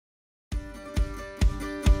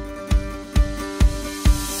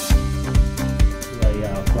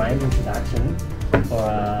kind introduction for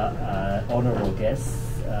our honorable guest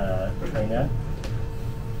trainer,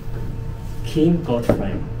 Kym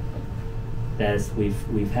Godfrey.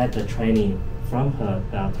 We've had the training from her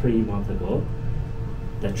about 3 months ago.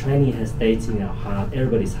 The training has stayed in our heart,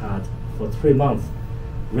 everybody's heart, for 3 months,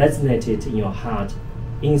 resonated in your heart,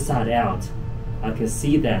 inside out. I can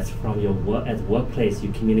see that from your work at the workplace.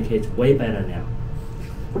 You communicate way better now.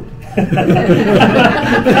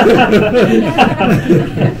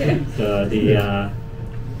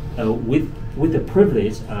 So with the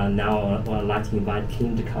privilege, now I'd like to invite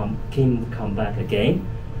Kym to come back again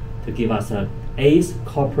to give us a ACE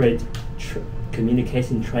Corporate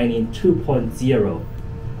Communication Training 2.0.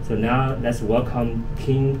 So now let's welcome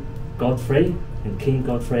Kym Godfrey, and Kym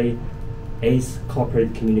Godfrey, ACE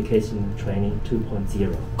Corporate Communication Training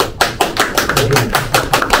 2.0.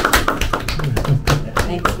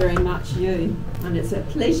 Thanks very much, you. And it's a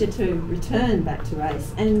pleasure to return back to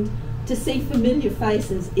ACE and to see familiar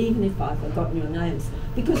faces, even if I've forgotten your names,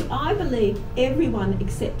 because I believe everyone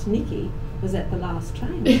except Nikki was at the last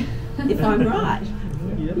training, if I'm right.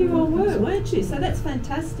 Yep. You all were, weren't you? So that's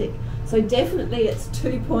fantastic. So definitely it's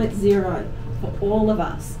 2.0 for all of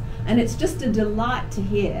us. And it's just a delight to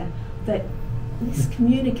hear that this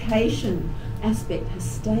communication aspect has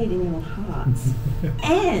stayed in your hearts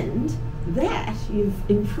and that you've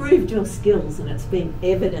improved your skills and it's been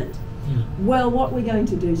evident. Well, what we're going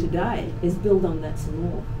to do today is build on that some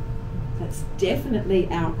more. That's definitely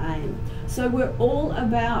our aim. So we're all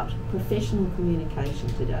about professional communication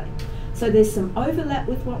today. So there's some overlap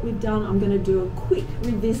with what we've done. I'm going to do a quick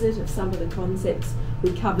revisit of some of the concepts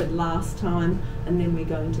we covered last time, and then we're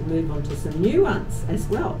going to move on to some new ones as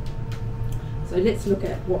well. So let's look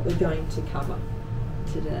at what we're going to cover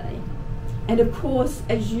today. And of course,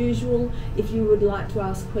 as usual, if you would like to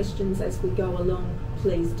ask questions as we go along,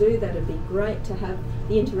 please do. That'd be great to have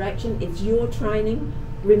the interaction. It's your training.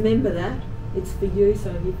 Remember that. It's for you, so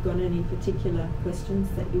if you've got any particular questions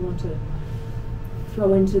that you want to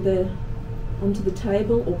throw onto the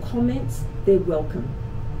table or comments, they're welcome.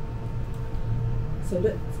 So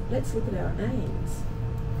let's look at our aims.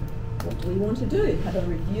 What do we want to do? Have a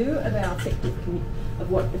review of our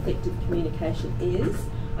what effective communication is.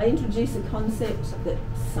 I introduce a concept that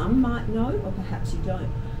some might know, or perhaps you don't,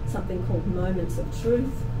 something called moments of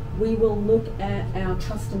truth. We will look at our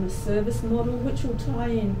customer service model, which will tie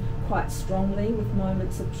in quite strongly with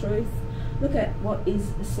moments of truth. Look at what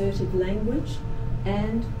is assertive language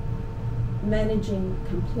and managing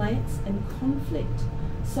complaints and conflict.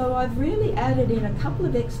 So I've really added in a couple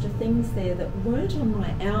of extra things there that weren't on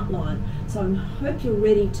my outline. So I hope you're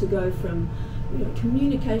ready to go from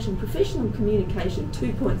communication, professional communication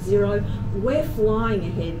 2.0, we're flying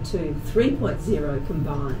ahead to 3.0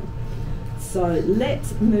 combined. So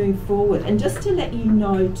let's move forward. And just to let you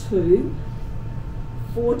know too,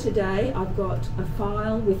 for today I've got a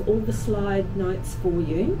file with all the slide notes for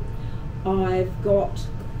you. I've got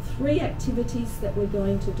 3 activities that we're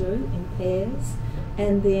going to do in pairs,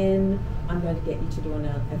 and then I'm going to get you to do an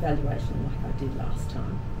evaluation like I did last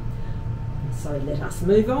time. So let us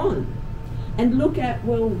move on and look at,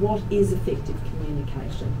 well, what is effective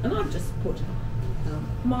communication? And I've just put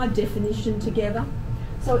my definition together.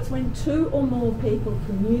 So it's when 2 or more people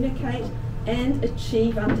communicate and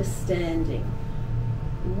achieve understanding.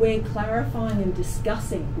 We're clarifying and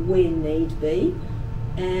discussing where need be,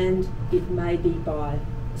 and it may be by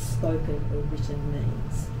spoken or written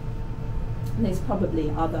means. And there's probably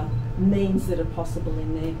other means that are possible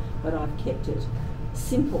in there, but I've kept it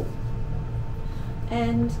simple.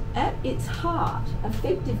 And at its heart,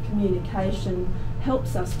 effective communication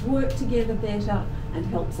helps us work together better and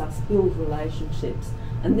helps us build relationships.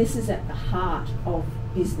 And this is at the heart of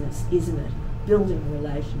business, isn't it? Building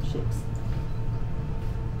relationships.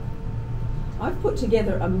 I've put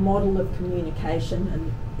together a model of communication,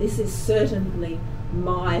 and this is certainly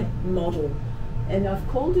my model. And I've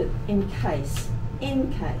called it in case,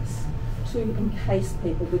 to encase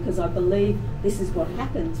people, because I believe this is what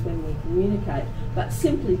happens when we communicate. But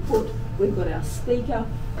simply put, we've got our speaker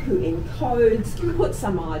who encodes, puts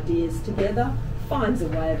some ideas together, finds a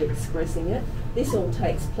way of expressing it. This all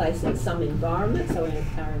takes place in some environment, so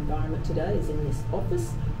our environment today is in this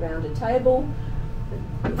office, round a table,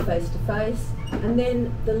 face to face, and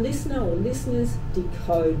then the listener or listeners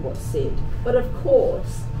decode what's said. But of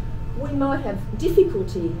course, we might have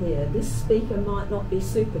difficulty here. This speaker might not be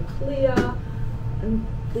super clear, and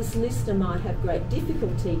this listener might have great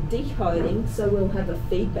difficulty decoding, so we'll have a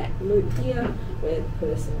feedback loop here where the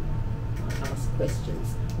person might ask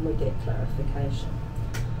questions and we get clarification.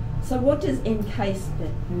 So what does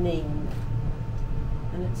encasement mean?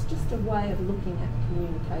 and it's just a way of looking at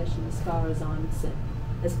communication as far as I'm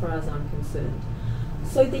concerned.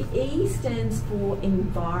 So the E stands for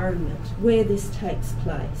environment, where this takes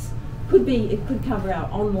place. It could cover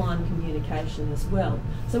our online communication as well.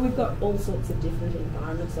 So we've got all sorts of different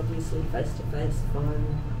environments, obviously face-to-face,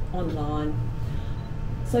 phone, online.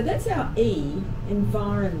 So that's our E,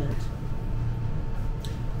 environment.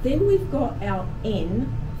 Then we've got our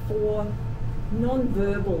N for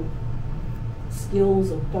non-verbal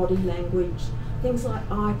skills or body language, things like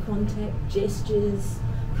eye contact, gestures,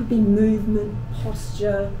 could be movement,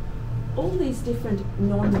 posture, all these different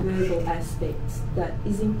non-verbal aspects that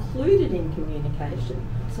is included in communication.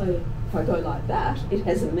 So if I go like that, it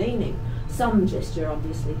has a meaning. Some gesture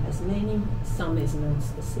obviously has meaning, some is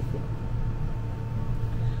non-specific.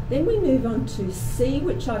 Then we move on to C,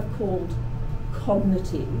 which I've called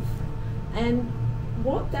cognitive, and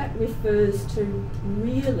what that refers to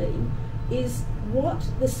really is what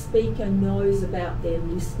the speaker knows about their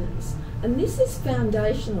listeners. And this is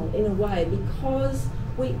foundational in a way because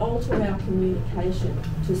we alter our communication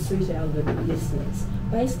to suit our listeners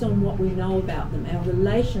based on what we know about them, our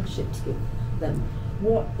relationships with them.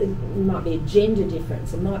 It might be a gender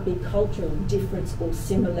difference, it might be cultural difference or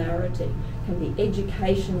similarity, can be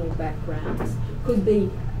educational backgrounds, could be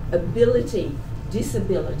ability,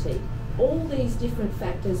 disability, all these different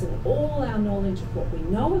factors, and all our knowledge of what we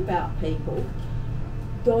know about people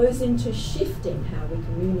goes into shifting how we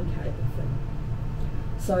communicate with them.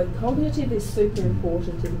 So cognitive is super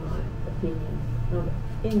important in my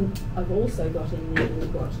opinion. I've also got in there,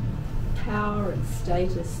 we've got power and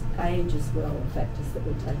status, age as well, factors that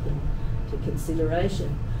we take into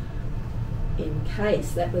consideration. In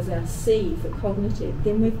case, that was our C for cognitive.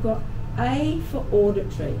 Then we've got A for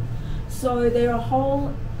auditory. So there are a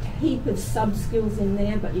whole heap of sub-skills in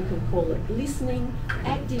there, but you can call it listening,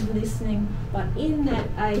 active listening, but in that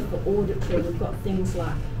A for auditory we've got things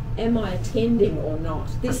like, am I attending or not?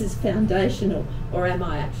 This is foundational, or am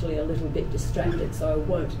I actually a little bit distracted so I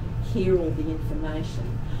won't hear all the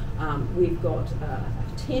information? We've got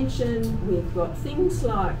attention, we've got things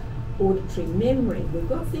like auditory memory, we've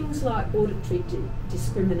got things like auditory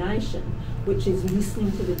discrimination, which is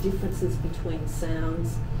listening to the differences between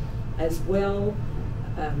sounds as well,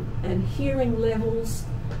 and hearing levels,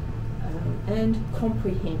 and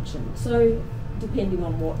comprehension. So depending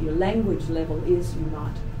on what your language level is, you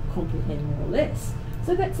might comprehend more or less.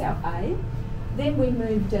 So that's our A. Then we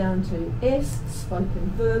move down to S,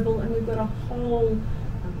 spoken verbal, and we've got a whole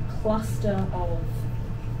cluster of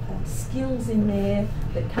skills in there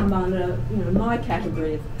that come under, my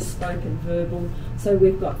category of spoken verbal. So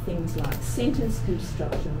we've got things like sentence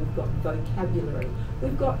construction, we've got vocabulary,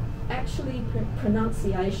 we've got actually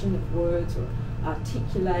pronunciation of words or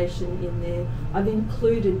articulation in there. I've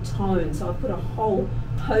included tone, so I've put a whole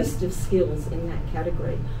host of skills in that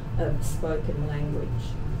category of spoken language.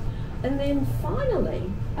 And then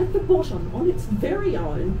finally, at the bottom, on its very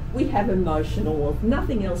own, we have emotional, with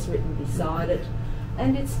nothing else written beside it.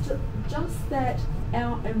 And it's just that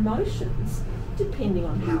our emotions, depending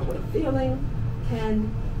on how we're feeling,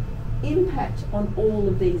 can impact on all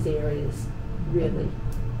of these areas, really.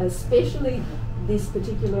 Especially this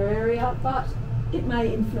particular area, but it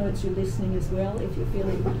may influence your listening as well if you're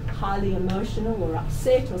feeling highly emotional or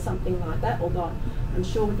upset or something like that, although I'm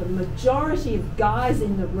sure with the majority of guys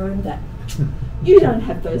in the room that you don't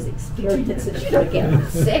have those experiences, you don't get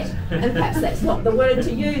upset, and perhaps that's not the word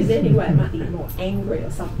to use anyway, it might be more angry or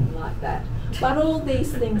something like that. But all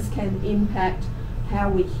these things can impact how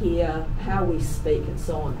we hear, how we speak and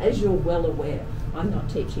so on. As you're well aware, I'm not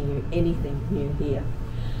teaching you anything new here.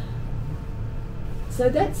 So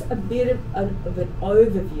that's a bit of an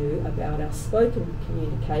overview about our spoken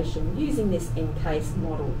communication using this ENCASE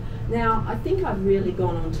model. Now, I think I've really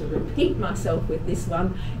gone on to repeat myself with this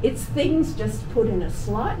one. It's things just put in a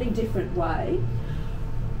slightly different way.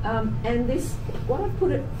 And this, what I've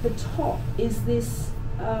put at the top is this,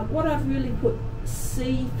 what I've really put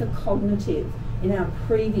C for cognitive in our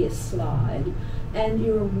previous slide, and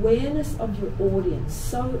your awareness of your audience,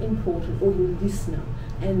 so important, or your listener,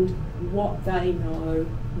 and what they know,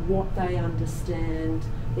 what they understand,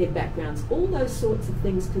 their backgrounds, all those sorts of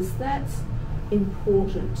things, because that's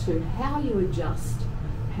important to how you adjust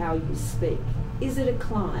how you speak. Is it a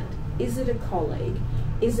client? Is it a colleague?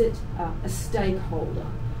 Is it a stakeholder?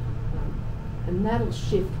 And that'll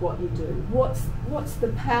shift what you do. What's the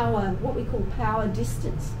power, what we call power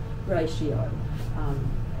distance ratio?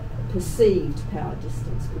 Perceived power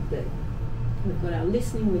distance could be. We've got our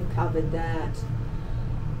listening, we've covered that.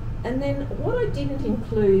 And then what I didn't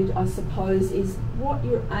include, I suppose, is what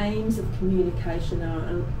your aims of communication are.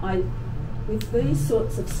 And with these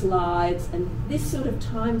sorts of slides and this sort of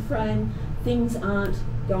time frame, things aren't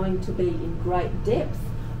going to be in great depth,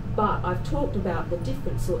 but I've talked about the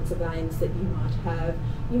different sorts of aims that you might have.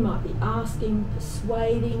 You might be asking,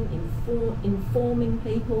 persuading, informing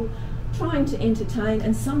people, trying to entertain,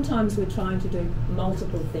 and sometimes we're trying to do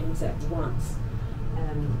multiple things at once.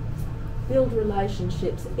 Build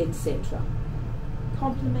relationships, etc.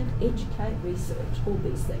 Complement, educate, research, all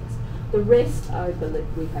these things. The rest I believe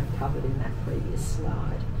we have covered in that previous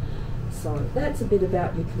slide. So that's a bit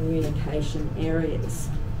about your communication areas.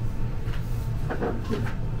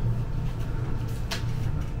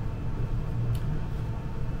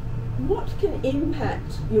 What can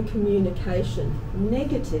impact your communication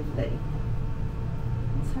negatively?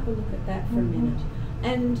 Let's have a look at that for a minute.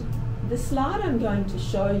 And the slide I'm going to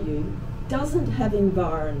show you doesn't have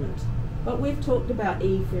environment, but we've talked about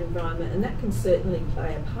E for environment, and that can certainly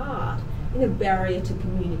play a part in a barrier to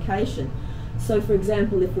communication. So for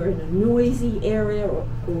example, if we're in a noisy area or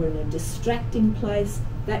in a distracting place,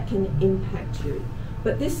 that can impact you.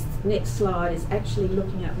 But this next slide is actually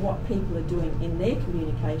looking at what people are doing in their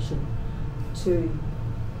communication to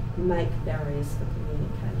make barriers for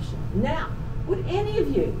communication. Now, would any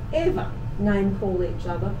of you ever name call each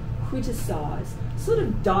other, criticise, sort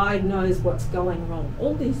of diagnose what's going wrong,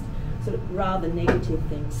 all these sort of rather negative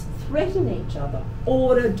things, threaten each other,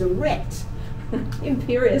 order, direct,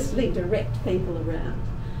 imperiously direct people around?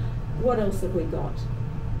 What else have we got?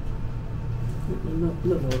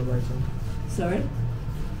 Moralizing. Sorry?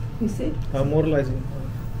 You said? Moralizing.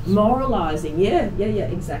 Moralising, yeah,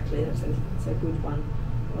 exactly. That's a good one.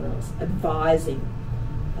 What else? Advising.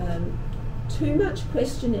 Too much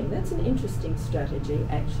questioning. That's an interesting strategy,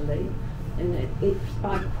 actually. And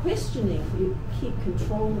by questioning, you keep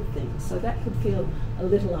control of things. So that could feel a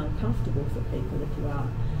little uncomfortable for people if you are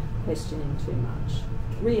questioning too much.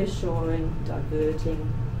 Reassuring,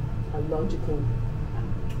 diverting, a logical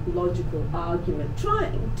argument,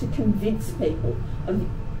 trying to convince people of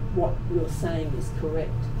what you're saying is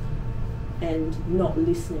correct and not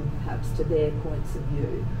listening perhaps to their points of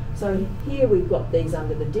view. So here we've got these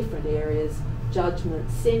under the different areas: judgment,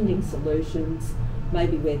 sending solutions,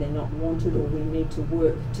 maybe where they're not wanted or we need to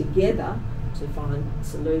work together to find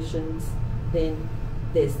solutions. Then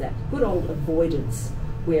there's that good old avoidance,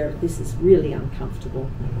 where this is really uncomfortable.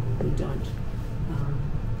 We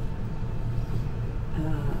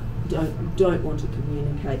don't want to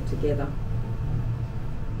communicate together.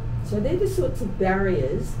 So they're the sorts of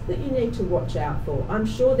barriers that you need to watch out for. I'm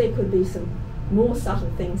sure there could be some more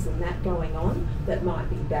subtle things than that going on that might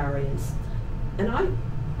be barriers. And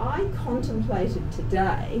I contemplated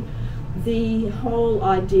today the whole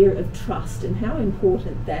idea of trust and how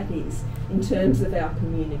important that is in terms of our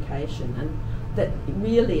communication, and that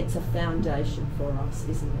really it's a foundation for us,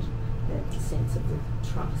 isn't it? That sense of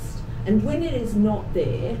trust. And when it is not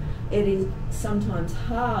there, it is sometimes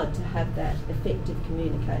hard to have that effective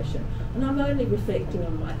communication. And I'm only reflecting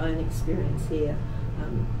on my own experience here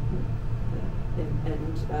and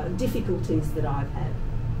difficulties that I've had.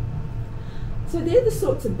 So they're the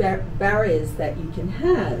sorts of barriers that you can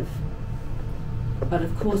have. But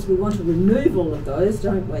of course we want to remove all of those,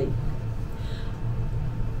 don't we?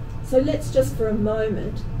 So let's just for a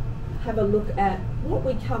moment have a look at what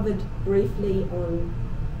we covered briefly on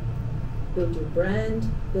build your brand,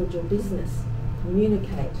 build your business,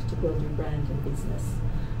 communicate to build your brand and business.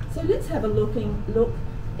 So let's have a look in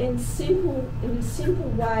a simple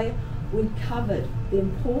way. We've covered the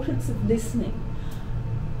importance of listening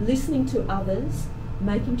to others,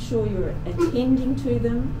 making sure you're attending to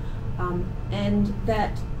them, and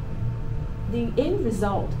that the end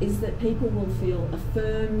result is that people will feel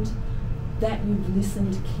affirmed that you've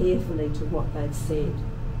listened carefully to what they've said.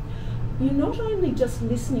 You're not only just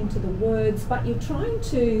listening to the words, but you're trying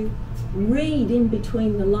to read in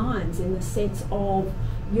between the lines, in the sense of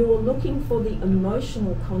you're looking for the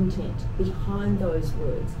emotional content behind those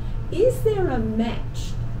words. Is there a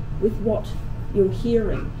match with what you're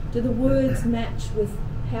hearing? Do the words match with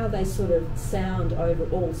how they sort of sound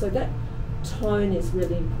overall? So that tone is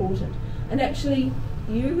really important. And actually,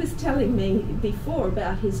 you was telling me before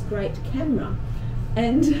about his great camera,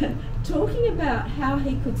 and talking about how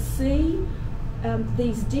he could see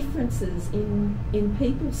these differences in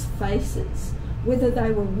people's faces, whether they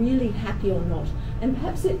were really happy or not. And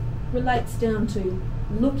perhaps it relates down to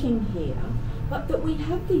looking here, but that we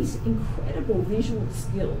have these incredible visual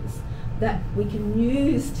skills that we can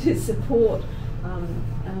use to support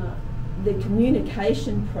the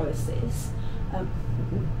communication process,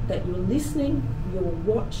 that you're listening, you're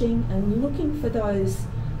watching and looking for those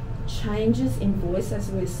changes in voice, as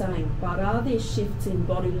we were saying, but are there shifts in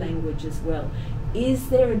body language as well? Is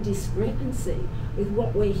there a discrepancy with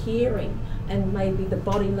what we're hearing, and maybe the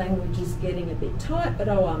body language is getting a bit tight, but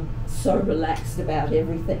oh, I'm so relaxed about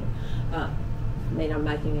everything. I mean, I'm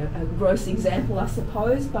making a gross example, I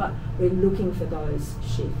suppose, but we're looking for those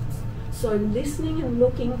shifts. So listening and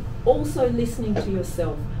looking, also listening to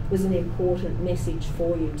yourself was an important message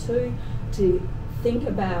for you too, to think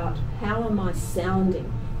about how am I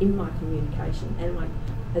sounding in my communication, and am I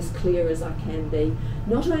as clear as I can be,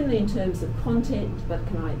 not only in terms of content, but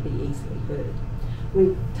can I be easily heard.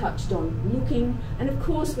 We've touched on looking, and of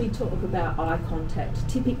course we talk about eye contact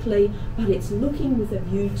typically, but it's looking with a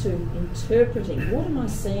view to interpreting. What am I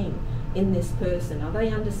seeing in this person? Are they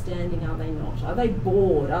understanding? Are they not? Are they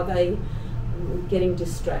bored? Are they getting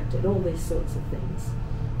distracted? All these sorts of things.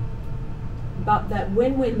 But that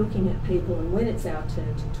when we're looking at people and when it's our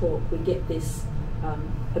turn to talk, we get this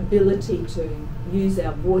ability to use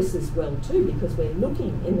our voices well too, because we're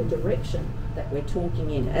looking in the direction that we're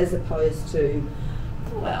talking in, as opposed to,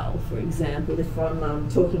 well, for example, if I'm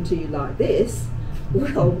talking to you like this,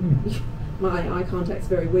 well, my eye contact's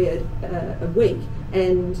very weird, weak,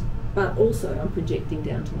 but also I'm projecting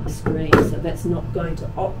down to my screen, so that's not going to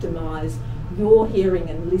optimise your hearing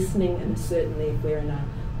and listening, and certainly if we're in a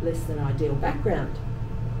less than ideal background.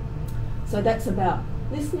 So that's about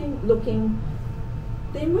listening, looking.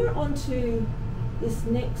 Then we're on to this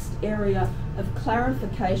next area of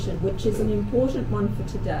clarification, which is an important one for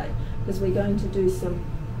today, because we're going to do some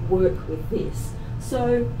work with this.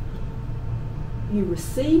 So you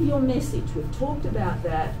receive your message, we've talked about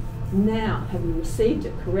that. Now, have you received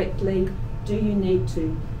it correctly? Do you need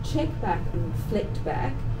to check back and reflect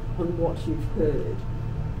back on what you've heard?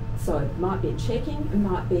 So it might be a checking, it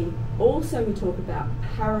might be also, we talk about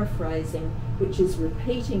paraphrasing, which is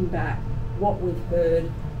repeating back what we've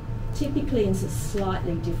heard, typically in a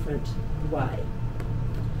slightly different way.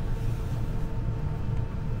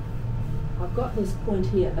 I've got this point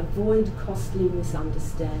here, avoid costly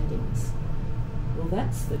misunderstandings. Well,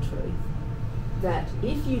 that's the truth. That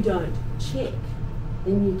if you don't check,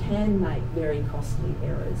 then you can make very costly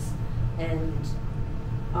errors. And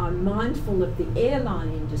I'm mindful of the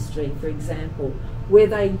airline industry, for example, where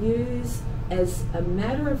they use as a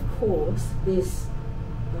matter of course this,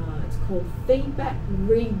 it's called feedback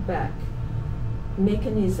readback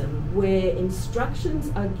mechanism, where instructions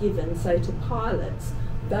are given, say to pilots,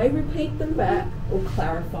 they repeat them back or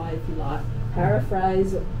clarify, if you like,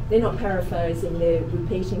 paraphrase. They're not paraphrasing, they're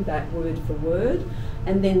repeating back word for word,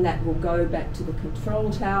 and then that will go back to the control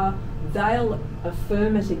tower. They'll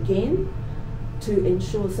affirm it again to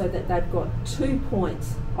ensure so that they've got 2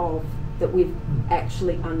 points of that we've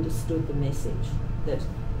actually understood the message,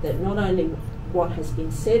 that not only what has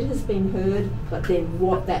been said has been heard, but then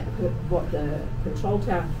what the control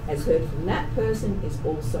tower has heard from that person is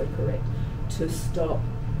also correct, to stop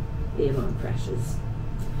airline crashes.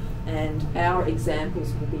 And our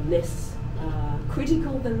examples will be less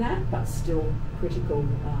critical than that, but still critical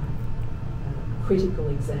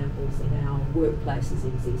examples in our workplaces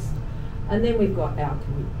exist. And then we've got our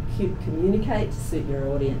communicate to suit your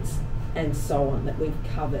audience, and so on, that we've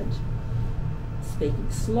covered. Speaking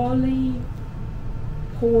slowly,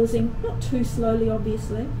 pausing, not too slowly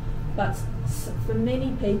obviously, but for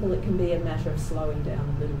many people it can be a matter of slowing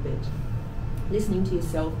down a little bit. Listening to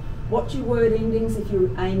yourself, watch your word endings if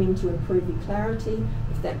you're aiming to improve your clarity,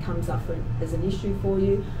 if that comes up as an issue for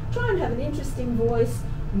you. Try and have an interesting voice,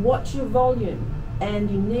 watch your volume,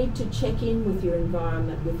 and you need to check in with your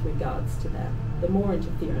environment with regards to that. The more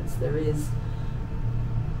interference there is,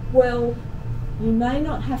 well, you may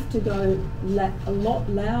not have to go a lot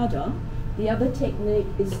louder. The other technique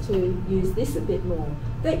is to use this a bit more,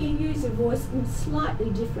 that you use your voice in a slightly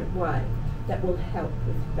different way that will help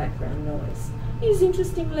with background noise. Use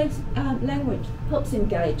interesting language, helps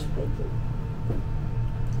engage people.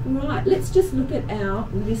 Right, let's just look at our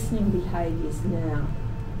listening behaviours now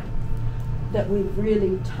that we've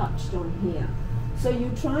really touched on here. So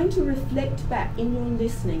you're trying to reflect back in your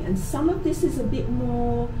listening, and some of this is a bit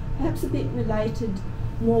more, perhaps a bit related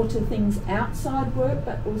more to things outside work,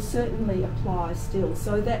 but will certainly apply still.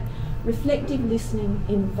 So that reflective listening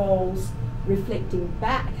involves reflecting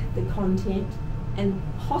back the content and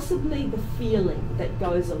possibly the feeling that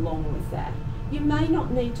goes along with that. You may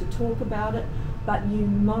not need to talk about it, but you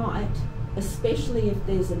might, especially if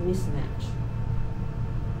there's a mismatch.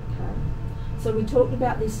 Okay. So we talked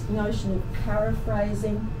about this notion of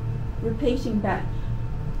paraphrasing, repeating back.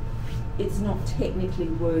 It's not technically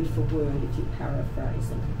word for word if you're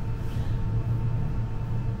paraphrasing.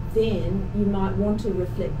 Then you might want to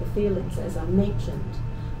reflect the feelings, as I mentioned.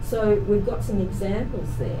 So we've got some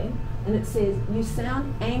examples there, and it says, you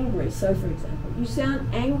sound angry. So for example, you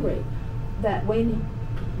sound angry that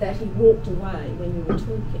he walked away when you were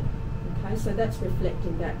talking. Okay, so that's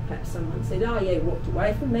reflecting back. Perhaps someone said, oh yeah, he walked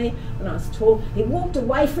away from me when I was talking. He walked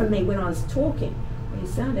away from me when I was talking. Well, you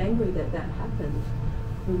sound angry that that happened.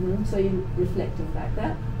 So you're reflecting back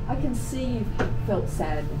that. I can see you felt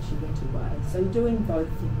sad when she went away. So you're doing both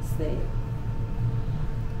things there.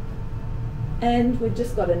 And we've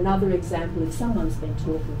just got another example. If someone's been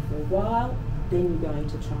talking for a while, then you're going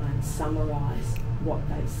to try and summarise what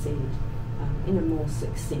they've said in a more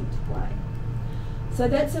succinct way. So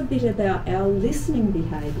that's a bit about our listening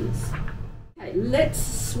behaviours. Okay, let's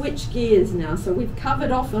switch gears now. So we've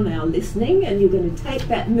covered off on our listening, and you're going to take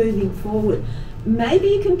that moving forward. Maybe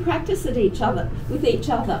you can practice it with each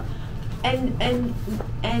other,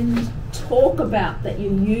 and talk about that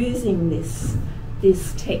you're using this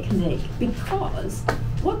technique, because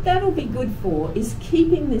what that'll be good for is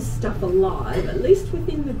keeping this stuff alive, at least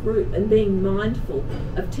within the group, and being mindful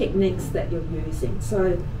of techniques that you're using.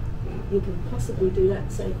 So you can possibly do that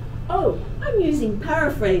and say, oh, I'm using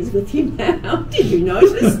paraphrase with you now. Did you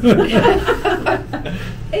notice?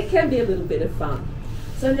 It can be a little bit of fun.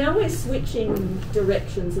 So now we're switching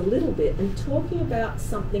directions a little bit and talking about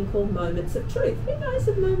something called moments of truth. Who knows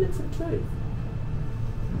of moments of truth?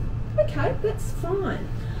 Okay, that's fine.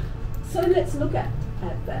 So let's look at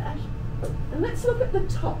that. And let's look at the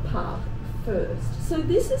top part first. So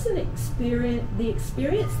this is the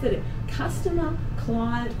experience that a customer,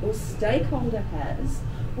 client or stakeholder has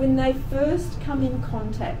when they first come in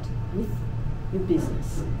contact with your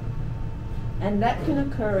business. And that can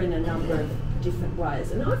occur in a number of different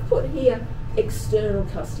ways. And I've put here external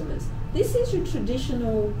customers. This is your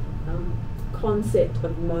traditional concept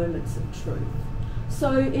of moments of truth.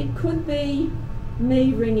 So it could be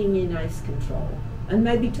me ringing in ACE Control and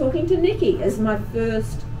maybe talking to Nikki as my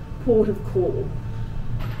first port of call.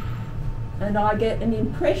 And I get an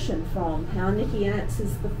impression from how Nikki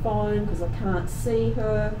answers the phone, because I can't see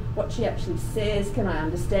her, what she actually says, can I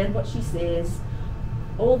understand what she says,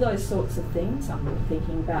 all those sorts of things. I'm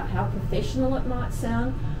thinking about how professional it might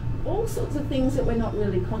sound, all sorts of things that we're not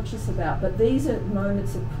really conscious about, but these are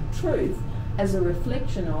moments of truth as a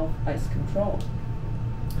reflection of ACE Control.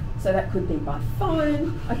 So that could be by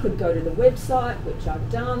phone, I could go to the website, which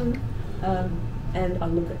I've done, and I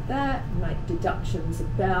look at that, make deductions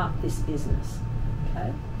about this business.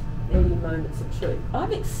 Okay, they're your moments of truth.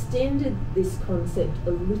 I've extended this concept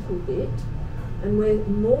a little bit, and we're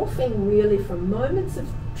morphing really from moments of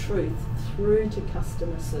truth through to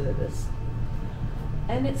customer service.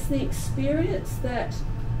 And it's the experience that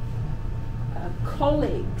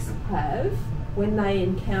colleagues have when they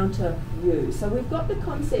encounter you. So we've got the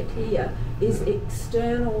concept here is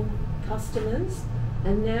external customers,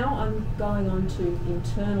 and now I'm going on to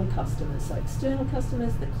internal customers. So external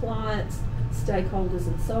customers, the clients, stakeholders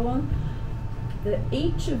and so on, that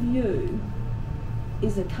each of you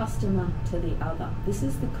is a customer to the other. This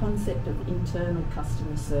is the concept of internal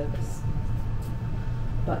customer service.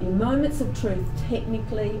 But your moments of truth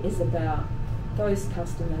technically is about those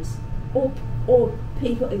customers or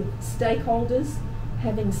people, stakeholders,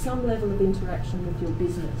 having some level of interaction with your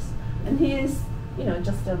business. And here's,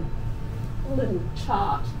 just a little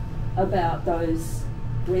chart about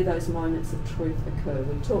where those moments of truth occur.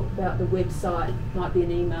 We talked about the website, might be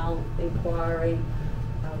an email inquiry,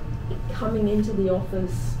 coming into the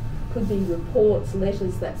office, could be reports,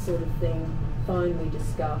 letters, that sort of thing, phone we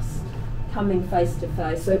discussed, coming face to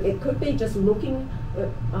face. So it could be just looking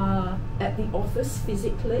at the office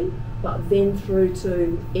physically, but then through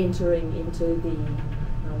to entering into the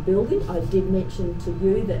building. I did mention to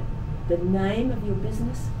you that the name of your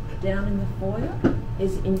business down in the foyer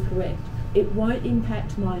is incorrect. It won't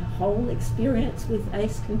impact my whole experience with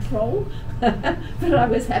ACE Control, but I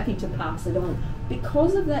was happy to pass it on.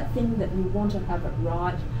 Because of that thing that we want to have it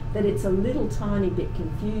right, that it's a little tiny bit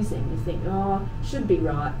confusing. You think, oh, should be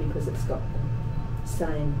right because it's got the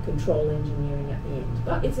same control engineering at the end.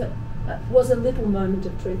 But it was a little moment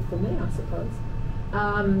of truth for me, I suppose.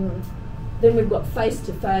 Then we've got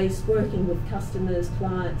face-to-face, working with customers,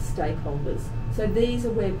 clients, stakeholders. So these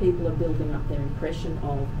are where people are building up their impression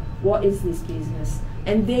of what is this business.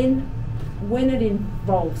 And then when it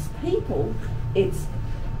involves people, it's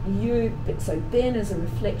you, so Ben is a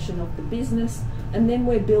reflection of the business, and then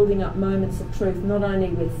we're building up moments of truth, not only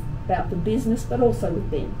about the business, but also with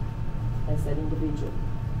Ben as that individual.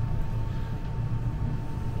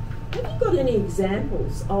 Have you got any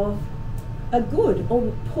examples of a good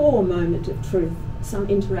or poor moment of truth, some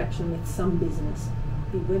interaction with some business?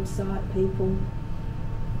 Be website, people?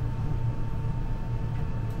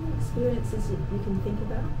 experiences that you can think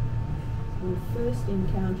about when first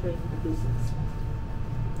encountering a business?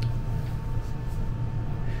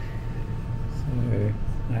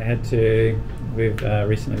 So we've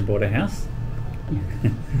recently bought a house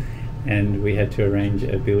and we had to arrange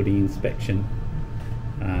a building inspection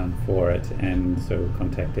for it, and so we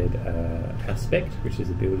contacted Houspect, which is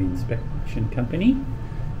a building inspection company,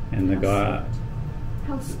 and the guy...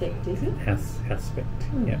 Houspect, is it? Houspect,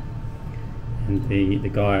 yeah. And the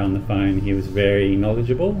guy on the phone, he was very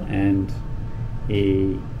knowledgeable, and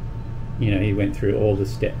he went through all the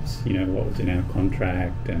steps, what was in our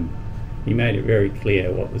contract, and he made it very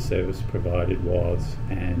clear what the service provided was,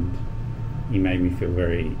 and he made me feel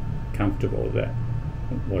very comfortable that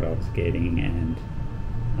what I was getting, and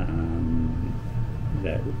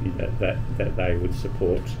that they would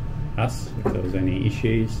support us if there was any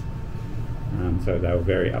issues. So they were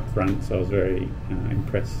very upfront, so I was very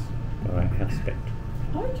impressed by Houspect.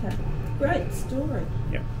 Okay, great story.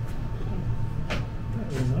 Yeah. That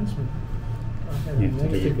was a nice one. I had a Yeah,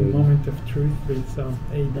 negative good. moment of truth with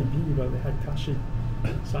ABB, well, the Hitachi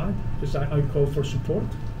side, because I called for support,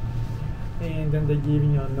 and then they gave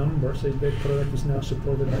me a number, say their product is now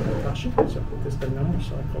supported by Hitachi, so that's the number,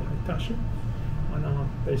 so I called Hitachi, and I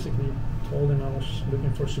basically told them I was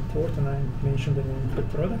looking for support, and I mentioned the name of the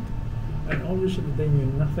product, and obviously they knew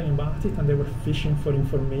nothing about it, and they were fishing for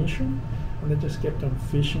information, and they just kept on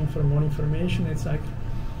fishing for more information. It's like,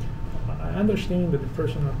 I understand that the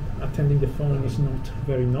person attending the phone is not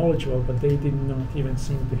very knowledgeable, but they did not even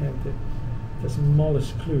seem to have the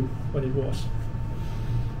smallest clue what it was.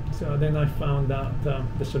 So then I found out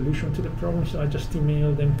the solution to the problem, so I just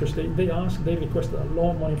emailed them, because they requested a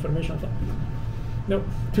lot more information. I thought, no,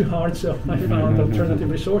 too hard, so I found alternative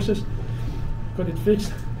resources, got it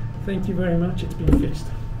fixed. Thank you very much, it's been fixed.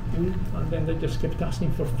 And then they just kept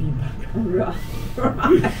asking for feedback. Right.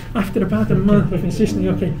 After about a month of insisting,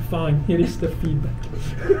 okay, fine, here is the feedback.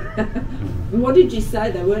 What did you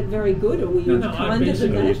say? They weren't very good, or were you I kinder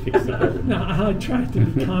than basically fixed that? it. No, I tried to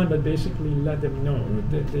be kind, but basically let them know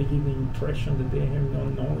that they give the impression that they have no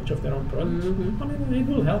knowledge of their own products. Mhm. I mean, it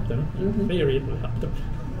will help them. Mhm. Very, it will help them.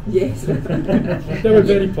 Yes. They were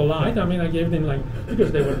very polite. I mean, I gave them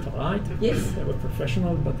because they were polite. Yes. They were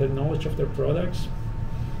professional, but their knowledge of their products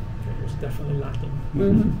was definitely lacking.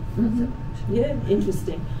 Yeah,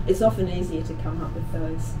 interesting. It's often easier to come up with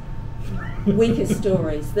those weaker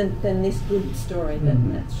stories than this good story that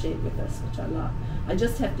Matt's shared with us, which I love. I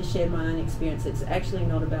just have to share my own experience. It's actually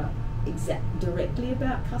not about directly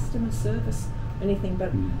about customer service or anything,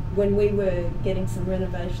 but when we were getting some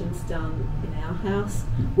renovations done in our house,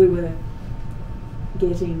 we were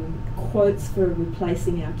getting quotes for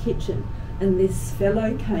replacing our kitchen, and this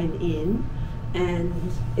fellow came in, and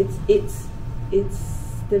it's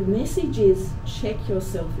the message is check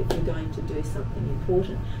yourself if you're going to do something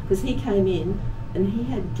important, because he came in and he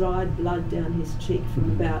had dried blood down his cheek from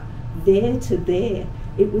about there to there.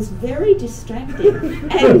 It was very distracting,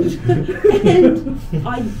 and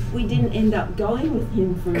we didn't end up going with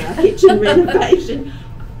him for our kitchen renovation.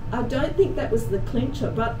 I don't think that was the clincher,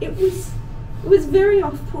 but it was very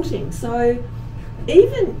off-putting. So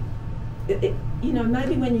even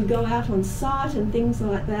maybe when you go out on site and things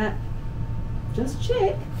like that, just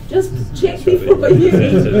check before you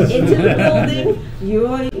enter the building.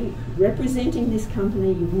 You're representing this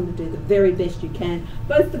company. You want to do the very best you can,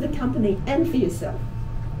 both for the company and for yourself.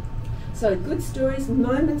 So good stories,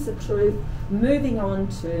 moments of truth. Moving on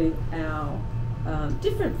to our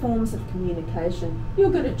different forms of communication.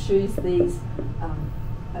 You're going to choose these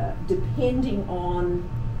depending on,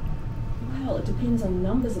 well, it depends on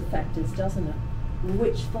numbers of factors, doesn't it?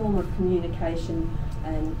 Which form of communication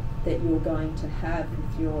and that you're going to have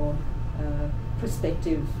with your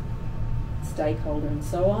prospective stakeholder and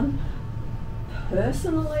so on.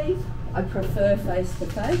 Personally, I prefer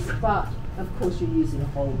face-to-face, but of course you're using a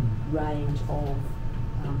whole range of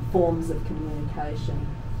forms of communication.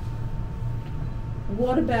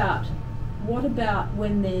 What about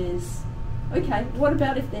when there's, what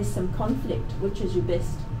about if there's some conflict? Which is your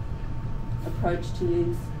best approach to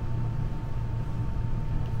use?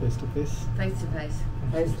 Face-to-face. Face-to-face.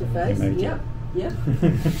 Face-to-face, Emoji. yep.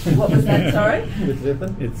 What was that, sorry? With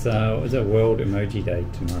weapon? It's World Emoji Day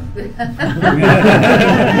tomorrow.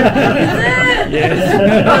 Yes.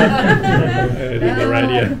 Heard in the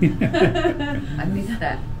radio. I missed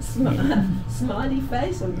that. Smiley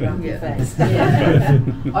face or grumpy Yeah. face? Yeah.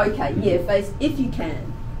 Okay, yeah, face if you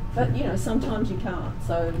can. But sometimes you can't.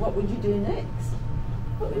 So what would you do next?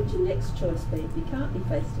 What would your next choice be if you can't be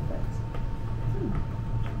face to face?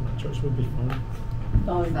 My choice would be phone.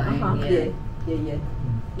 Phone. Phone, Yeah.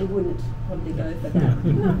 we wouldn't probably go for that.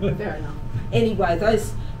 No, fair enough. Anyway,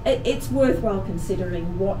 it's worthwhile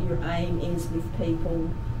considering what your aim is with people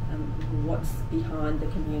and what's behind the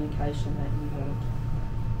communication that you want.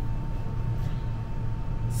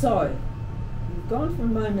 So, we've gone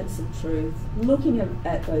from moments of truth, looking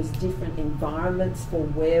at those different environments for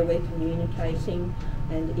where we're communicating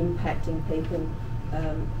and impacting people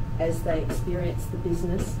as they experience the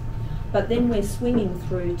business. But then we're swinging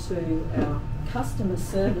through to our customer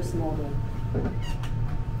service model.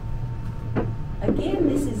 Again,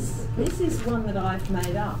 this is one that I've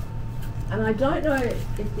made up. And I don't know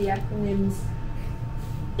if the acronyms,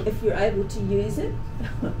 if you're able to use it.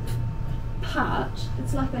 PARCH,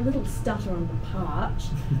 it's like a little stutter on the PARCH,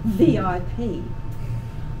 VIP.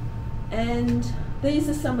 And these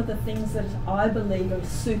are some of the things that I believe are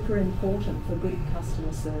super important for good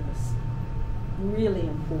customer service. Really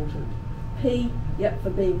important. P, yep, for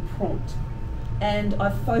being prompt. And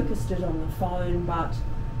I've focused it on the phone, but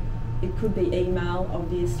it could be email,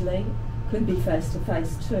 obviously. Could be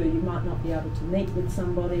face-to-face too. You might not be able to meet with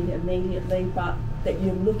somebody immediately, but that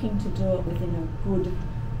you're looking to do it within a good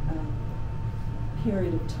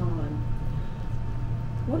period of time.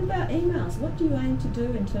 What about emails? What do you aim to do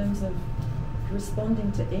in terms of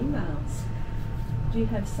responding to emails? Do you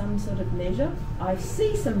have some sort of measure? I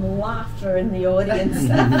see some laughter in the audience.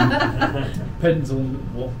 Depends on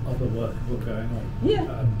what other work you've got going on.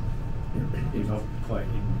 Yeah. If I'm quite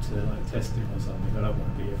into like testing or something, I don't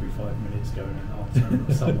want to be every 5 minutes going and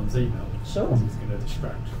answering someone's email. Sure. Because it's going to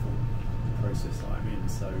distract from the process that I'm in.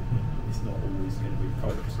 So it's not always going to be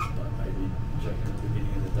prompt, but maybe check at the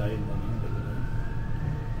beginning of the day and then the end of the day.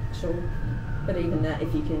 Sure. But even that,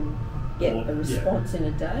 if you can get a response in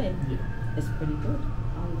a day, it's pretty good,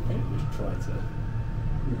 I would think. Just try to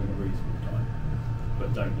within a reasonable time,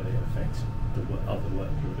 but don't let it affect the other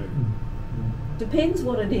work you're doing. Depends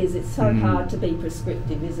what it is. It's so hard to be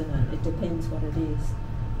prescriptive, isn't it? It depends what it is.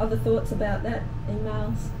 Other thoughts about that?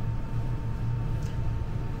 Emails?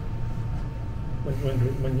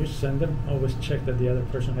 When you send them, always check that the other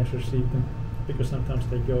person has received them, because sometimes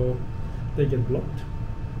they get blocked.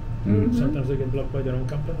 Mm-hmm. Sometimes they get blocked by their own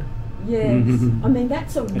company. Yes. I mean,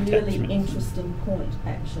 that's a really Attachments. interesting point,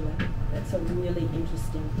 actually. That's a really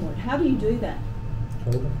interesting point. How do you do that?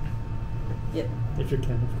 Hold them. Yep. If you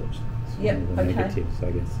can, of course. It's Yep, one of the okay. negatives,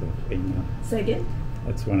 I guess, of email. Say again?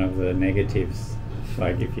 That's one of the negatives.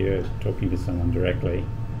 Like if you're talking to someone directly, You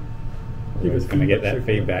you're always get going to get that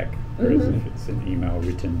feedback. feedback. Whereas Mhm. if it's an email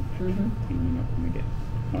written, Mm-hmm. then you're not going to get,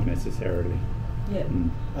 not necessarily. Yeah.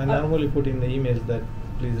 I normally put in the emails that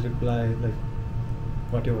please reply, like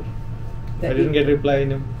whatever. If I That didn't you- get reply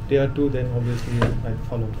in a day or two, then obviously I'd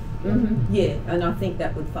follow. Mm-hmm. Yeah, and I think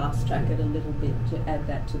that would fast track it a little bit to add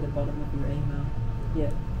that to the bottom of your email.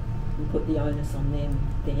 Yeah. And put the onus on them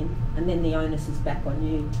then, and then the onus is back on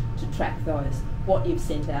you to track those, what you've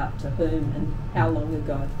sent out to whom and how long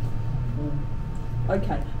ago.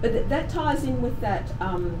 Okay, but that ties in with that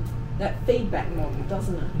that feedback model,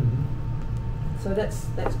 doesn't it? So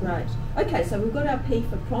that's great. Okay, so we've got our P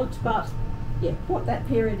for prompt, but yeah, what that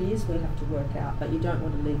period is we have to work out, but you don't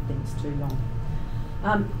want to leave things too long.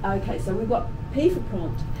 Okay, so we've got P for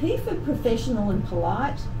prompt. P for professional and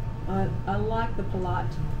polite. I like the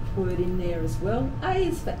polite word in there as well. A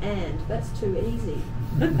is for and, that's too easy.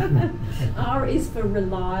 R is for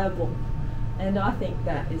reliable. And I think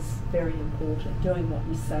that is very important, doing what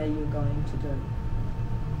you say you're going to do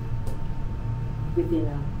within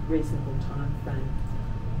a reasonable time frame.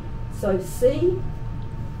 So C,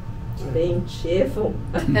 being cheerful.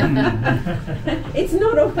 It's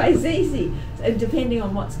not always easy, depending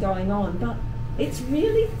on what's going on, but it's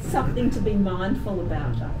really something to be mindful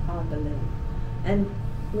about, I believe. And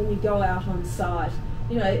when you go out on site,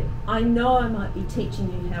 you know I might be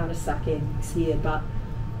teaching you how to suck eggs here, but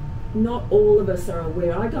not all of us are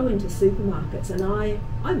aware. I go into supermarkets and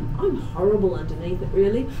I'm horrible underneath it,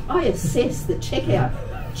 really. I assess the checkout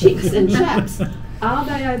chicks and chaps. Are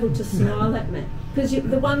they able to smile at me? Because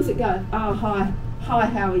the ones that go, oh, hi,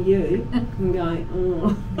 how are you? I'm going,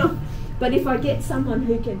 oh. But if I get someone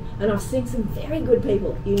who can, and I've seen some very good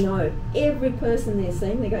people, you know, every person they're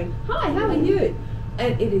seeing, they're going, hi, how are you?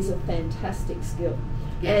 And it is a fantastic skill.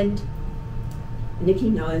 Yeah. And Nikki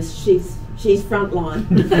knows she's frontline.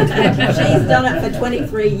 She's done it for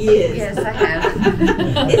 23 years. Yes, I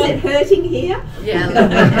have. Is it hurting here? Yeah, I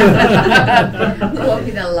love it.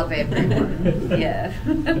 Walking, I love everyone. Yeah.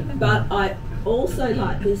 But I also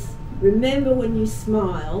like this. Remember, when you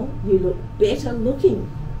smile, you look better looking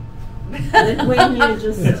than when you're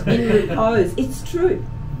just in repose. It's true.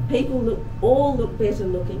 People all look better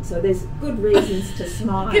looking, so there's good reasons to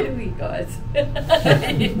smile. Look at me, guys.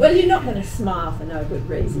 Well, you're not going to smile for no good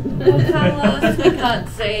reason. Well, colours we can't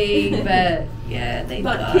see, but yeah, these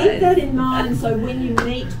But guys. keep that in mind, so when you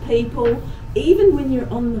meet people, even when you're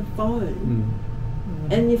on the phone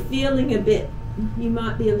and you're feeling a bit, you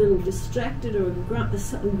might be a little distracted or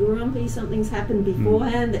grumpy, something's happened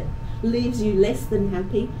beforehand that leaves you less than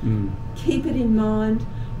happy, keep it in mind.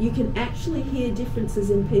 You can actually hear differences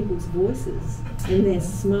in people's voices. When they're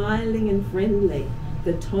smiling and friendly,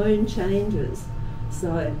 the tone changes.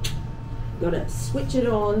 So got to switch it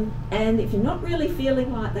on, and if you're not really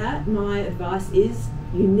feeling like that, my advice is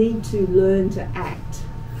you need to learn to act.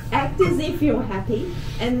 Act as if you're happy,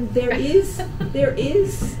 and there is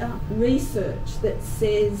research that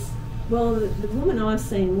says, well, the woman I've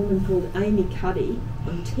seen, a woman called Amy Cuddy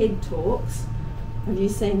on TED Talks. Have you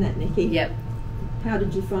seen that, Nikki? Yep. How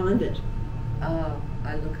did you find it?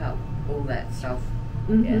 I look up all that stuff.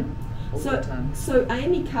 Mm-hmm. Yeah, all the time. So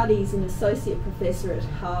Amy Cuddy's an associate professor at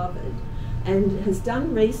Harvard and has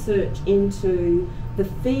done research into the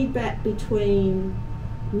feedback between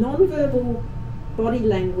non-verbal body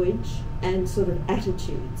language and sort of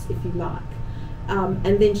attitudes, if you like.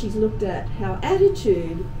 And then she's looked at how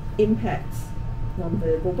attitude impacts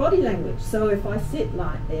non-verbal body language. So if I sit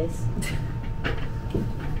like this,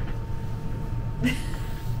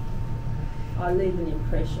 I leave an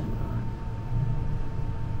impression, right?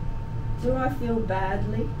 Do I feel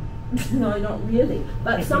badly? No, not really.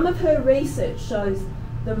 But some of her research shows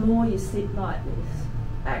the more you sit like this,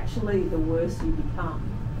 actually the worse you become.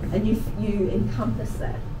 And you encompass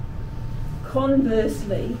that.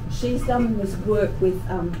 Conversely, she's done this work with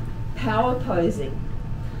power posing,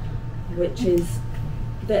 which is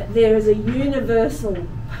that there is a universal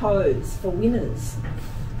pose for winners,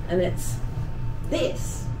 and it's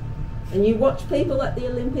this. And you watch people at the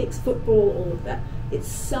Olympics, football, all of that. It's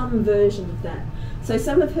some version of that. So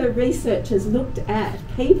some of her research has looked at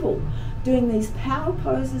people doing these power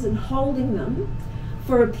poses and holding them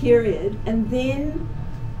for a period, and then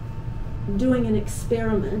doing an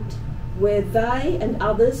experiment where they and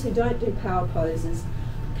others who don't do power poses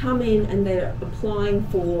come in and they're applying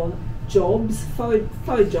for jobs,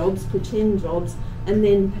 faux jobs, pretend jobs, and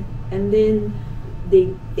then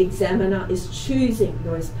the examiner is choosing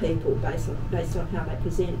those people based on how they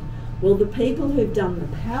present. Well, the people who've done the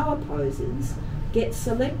power poses get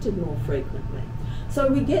selected more frequently. So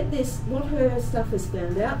we get this, what her stuff has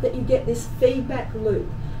found out, that you get this feedback loop,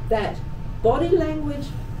 that body language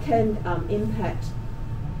can impact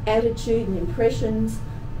attitude and impressions,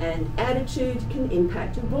 and attitude can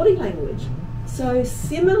impact your body language. So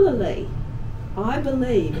similarly, I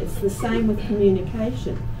believe it's the same with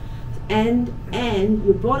communication. And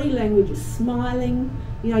your body language is smiling,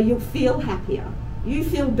 you know, you'll feel happier. You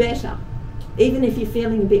feel better, even if you're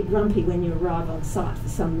feeling a bit grumpy when you arrive on site for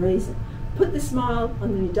some reason. Put the smile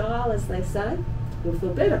on your dial, as they say, you'll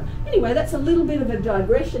feel better. Anyway, that's a little bit of a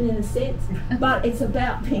digression in a sense, but it's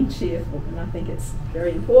about being cheerful, and I think it's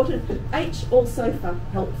very important. H also for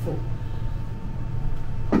helpful.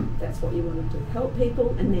 That's what you want to do, help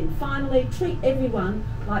people. And then finally, treat everyone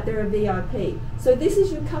like they're a VIP. So this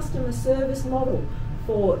is your customer service model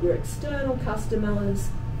for your external customers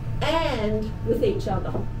and with each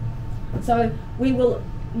other. So we will,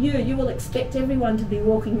 you will expect everyone to be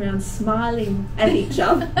walking around smiling at each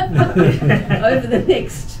other over the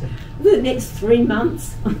next 3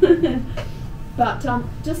 months. But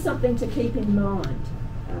just something to keep in mind.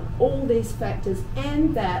 All these factors,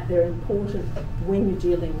 and that they're important when you're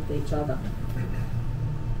dealing with each other.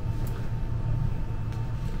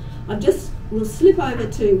 We'll slip over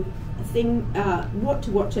to a thing, what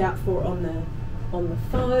to watch out for on the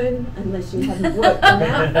phone, unless you haven't worked them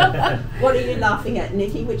out. What are you laughing at,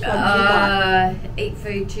 Nikki? Which one do you like? Eat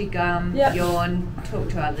food, chew gum, yawn, talk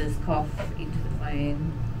to others, cough into the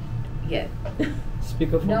phone. Yeah.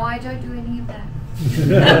 Speakerphone? No, I don't do any of that.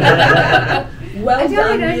 Well I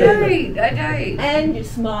done, don't. And you're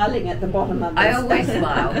smiling at the bottom of this. I always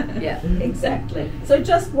smile. Yeah. Exactly. So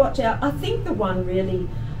just watch out. I think the one really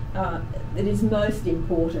that is most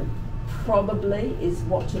important probably is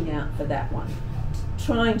watching out for that one.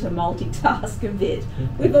 Trying to multitask a bit.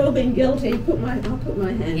 We've all been guilty. I'll put my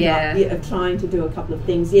hand up of trying to do a couple of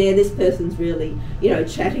things. Yeah, this person's really,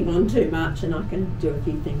 chatting on too much, and I can do a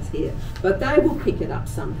few things here. But they will pick it up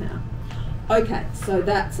somehow. Okay, so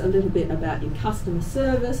that's a little bit about your customer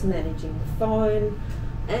service, managing the phone,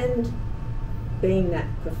 and being that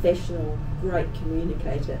professional, great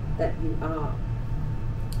communicator that you are.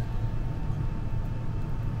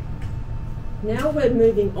 Now we're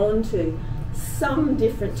moving on to some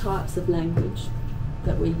different types of language.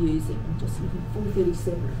 that we're using. I'm just looking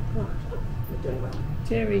 437. Right, we're doing well.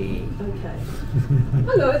 Jerry. Okay.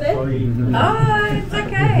 Hello there. Oh, it's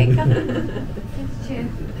okay.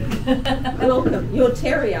 Welcome. You're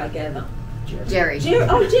Terry, I gather. Jerry.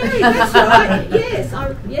 Oh, Jerry, that's right. Yes,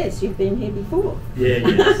 yes, you've been here before. Yeah,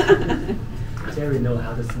 yes. Jerry knows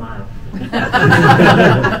how to smile.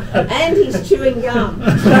 And he's chewing gum.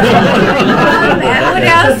 And what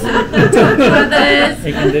else? Others.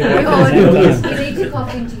 He can do both Oh, at the same time. you need to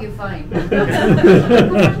cough into your phone.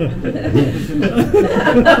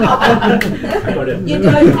 You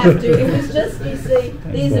don't have to. It was just, you see,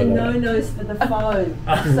 these are no-nos for the phone.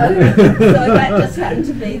 So that just happened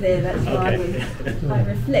to be there. That's why I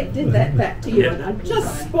reflected that back to you, and I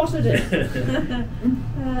just spotted it.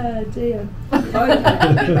 Oh dear.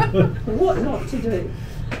 Okay. What not to do?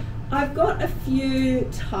 I've got a few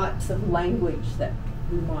types of language that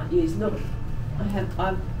we might use. Look,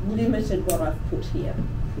 I've limited what I've put here.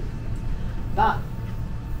 But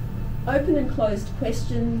open and closed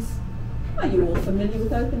questions. Are you all familiar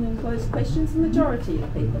with open and closed questions? The majority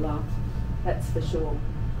of people are, that's for sure.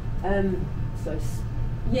 So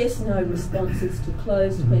yes, no responses to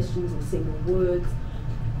closed questions or single words.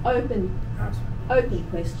 Open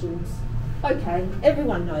questions. Okay,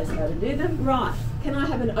 everyone knows how to do them. Right, can I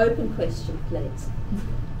have an open question, please?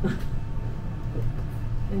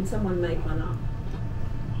 Can someone make one up?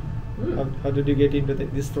 How did you get into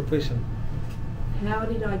this profession? How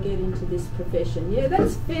did I get into this profession? Yeah,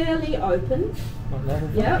 that's fairly open.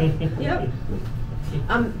 Yep.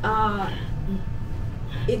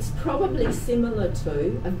 It's probably similar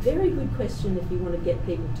to a very good question if you want to get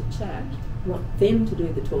people to chat, want them to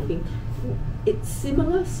do the talking. It's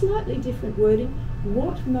similar, slightly different wording.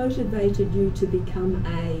 What motivated you to become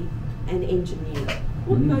an engineer?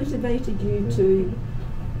 What motivated you to?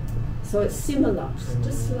 So it's similar,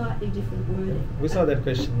 just slightly different wording. We saw that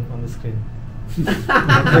question on the screen. See, I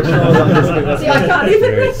can't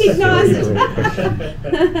even recognise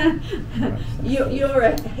it. You're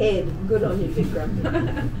ahead. Good on you, Vikram.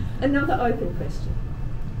 Another open question.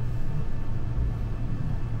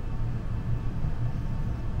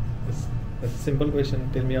 A simple question.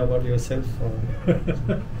 Tell me about yourself.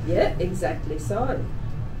 Yeah, exactly so.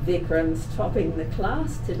 Vikram's topping the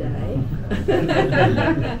class today.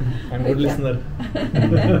 I'm a good listener.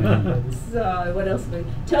 So, what else?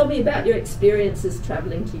 Tell me about your experiences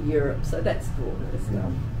travelling to Europe. So that's broader as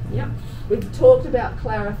well. Yeah, we've talked about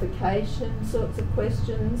clarification sorts of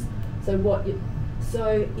questions. So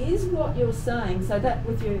is what you're saying? So that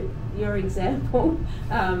with your example,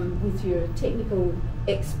 with your technical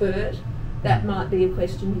expert. That might be a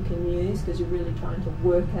question you can use because you're really trying to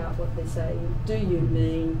work out what they're saying. Do you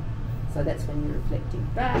mean? So that's when you're reflecting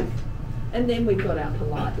back. And then we've got our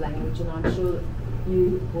polite language, and I'm sure that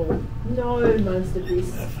you will know most of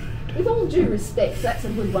this. With all due respect, that's a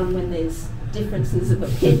good one when there's differences of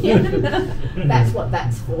opinion. That's what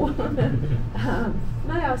that's for.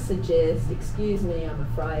 May I suggest, excuse me, I'm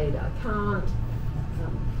afraid I can't.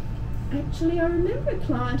 Actually, I remember a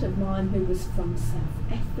client of mine who was from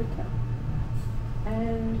South Africa.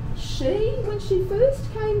 And when she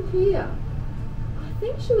first came here, I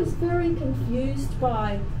think she was very confused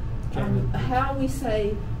by how we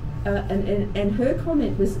say, and her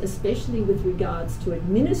comment was especially with regards to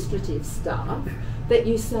administrative staff, that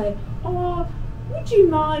you say, oh, would you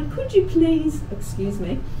mind, could you please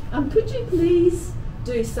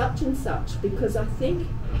do such and such, because I think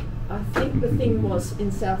the thing was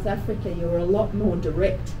in South Africa you were a lot more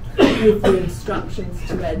direct with the instructions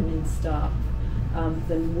to admin staff.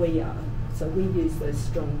 Than we are. So we use those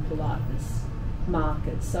strong politeness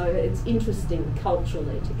markers. So it's interesting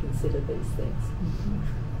culturally to consider these things.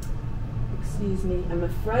 Excuse me, I'm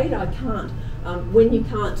afraid I can't. When you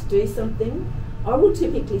can't do something, I will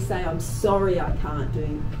typically say, I'm sorry I can't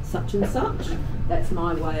do such and such. That's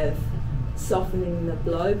my way of softening the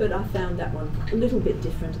blow, but I found that one a little bit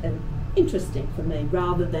different and interesting for me,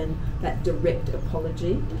 rather than that direct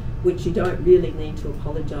apology, which you don't really need to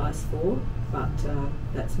apologise for. But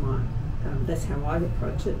that's how I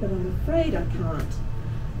approach it. But I'm afraid I can't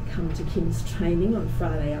come to Kym's training on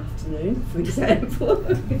Friday afternoon, for example.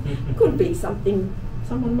 Could be something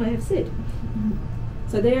someone may have said.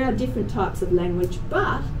 So there are different types of language,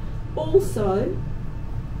 but also,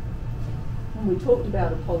 and we talked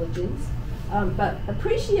about apologies, but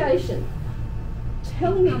appreciation.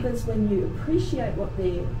 Telling others when you appreciate what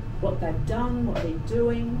they've done, what they're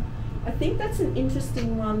doing. I think that's an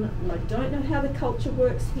interesting one. I don't know how the culture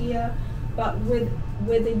works here, but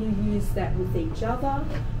whether you use that with each other.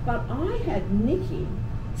 But I had Nikki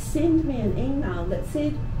send me an email that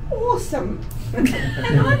said, awesome. And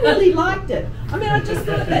I really liked it. I mean, I just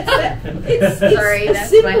thought it's sorry, it's that's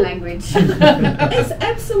simple, my language. It's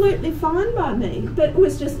absolutely fine by me, but it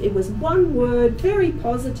was one word, very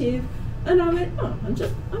positive, and I went, oh, I'm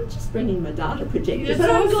just bringing my data projector, but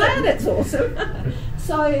I'm glad it's awesome.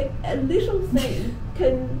 So a little thing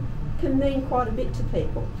can mean quite a bit to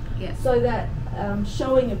people. Yeah. So that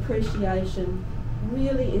showing appreciation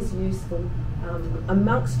really is useful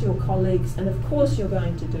amongst your colleagues, and of course you're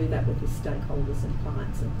going to do that with your stakeholders and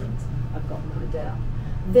clients and things, I've got no doubt.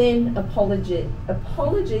 Then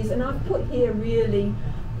apologies, and I've put here really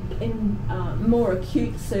in more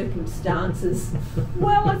acute circumstances.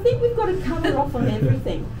 Well, I think we've got to cover off on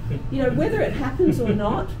everything. You know, whether it happens or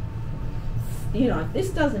not, you know, if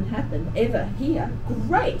this doesn't happen ever here,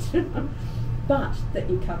 great. But that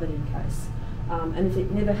you're covered in case. And if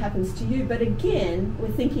it never happens to you, but again, we're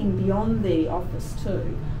thinking beyond the office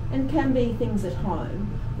too, and can be things at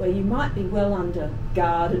home where you might be well under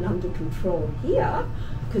guard and under control here,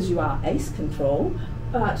 because you are ace control,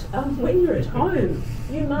 but when you're at home,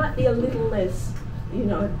 you might be a little less, you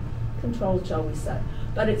know, controlled, shall we say.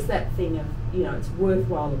 But it's that thing of, you know, it's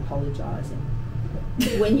worthwhile apologising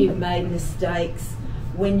when you've made mistakes,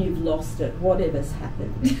 when you've lost it, whatever's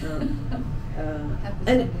happened. Happens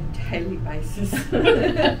and on a daily basis.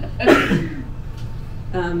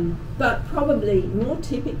 But probably more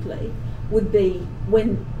typically would be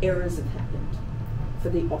when errors have happened for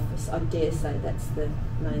the office. I dare say that's the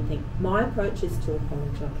main thing. My approach is to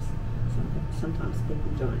apologise. Sometimes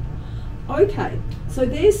people don't. Okay, so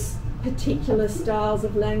there's particular styles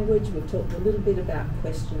of language. We've talked a little bit about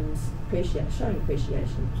questions, showing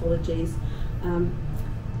appreciation, apologies.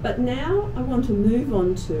 But now I want to move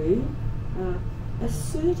on to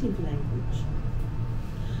assertive language.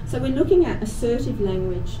 So we're looking at assertive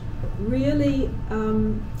language really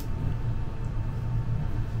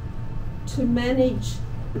to manage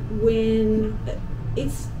when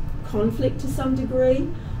it's conflict to some degree,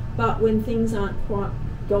 but when things aren't quite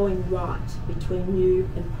going right between you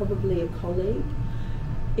and probably a colleague.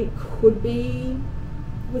 It could be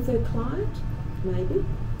with a client, maybe,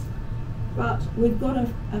 but we've got a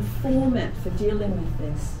format for dealing with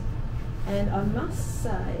this. And I must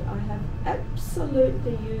say, I have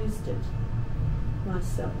absolutely used it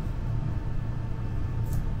myself.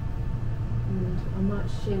 And I might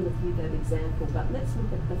share with you that example, but let's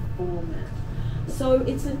look at the format. So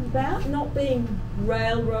it's about not being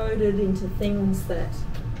railroaded into things that,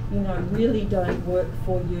 you know, really don't work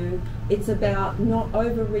for you. It's about not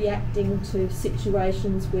overreacting to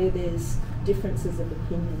situations where there's differences of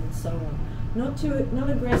opinion and so on. Not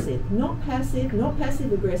aggressive, not passive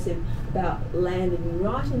aggressive, about landing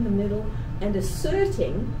right in the middle and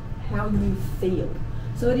asserting how you feel.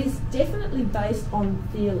 So it is definitely based on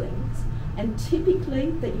feelings, and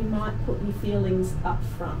typically that you might put your feelings up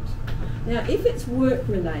front. Now, if it's work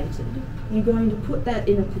related, you're going to put that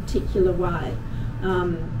in a particular way.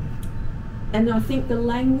 And I think the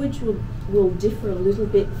language will differ a little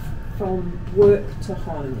bit from work to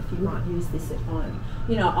home, if you might use this at home.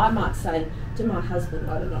 You know, I might say to my husband,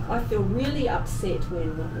 I don't know, I feel really upset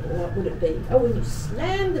when, what would it be? Oh, when you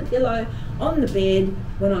slam the pillow on the bed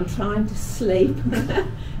when I'm trying to sleep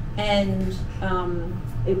and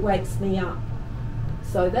it wakes me up.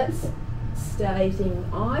 So that's stating,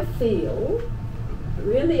 I feel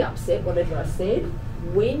really upset, whatever I said,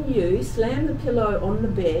 when you slam the pillow on the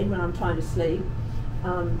bed when I'm trying to sleep,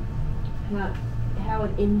 how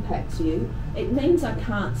it impacts you. It means I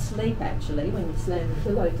can't sleep actually when you slam the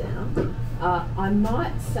pillow down. I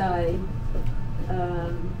might say,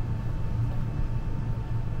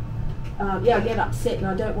 yeah, I get upset and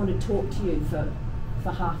I don't want to talk to you for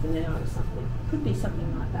half an hour or something. Could be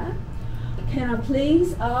something like that. Can I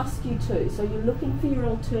please ask you to? So you're looking for your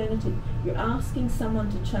alternative. You're asking someone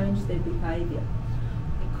to change their behaviour.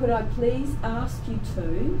 Could I please ask you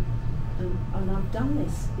to? And I've done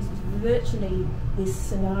this. This is virtually this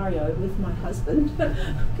scenario with my husband.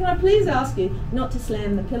 Can I please ask you not to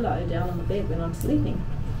slam the pillow down on the bed when I'm sleeping?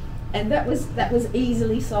 And that was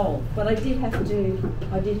easily solved. But I did have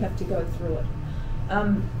to go through it.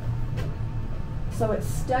 So it's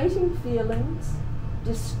stating feelings,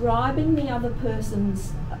 describing the other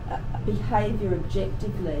person's behaviour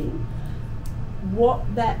objectively,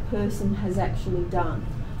 what that person has actually done.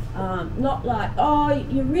 Not like, oh,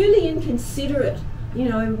 you're really inconsiderate, you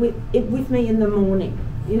know, with me in the morning.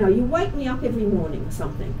 You know, you wake me up every morning or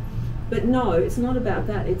something. But no, it's not about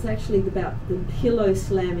that. It's actually about the pillow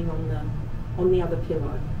slamming on the other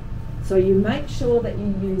pillow. So you make sure that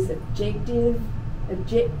you use objective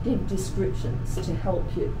descriptions to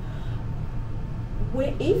help you.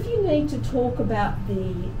 if you need to talk about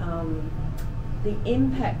the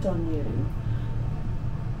impact on you,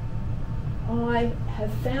 I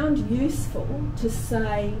have found useful to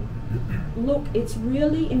say, look, it's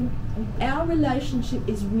really, our relationship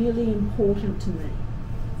is really important to me.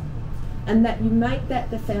 And that you make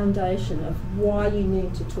that the foundation of why you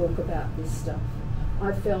need to talk about this stuff.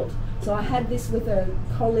 I felt, so I had this with a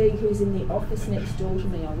colleague who's in the office next door to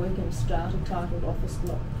me. I work in a strata-titled office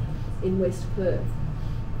block in West Perth.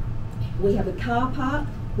 We have a car park.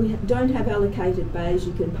 We don't have allocated bays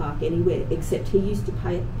you can park anywhere, except he used to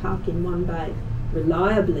park in one bay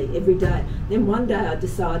reliably every day. Then one day I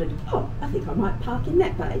decided, oh, I think I might park in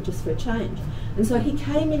that bay just for a change. And so he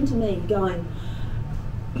came into me going,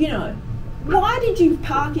 you know, why did you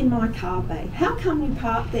park in my car bay? How come you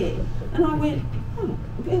parked there? And I went, oh,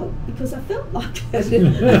 well, because I felt like it.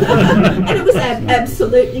 And it was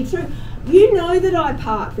absolutely true. You know that I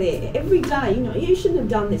park there every day, you know, you shouldn't have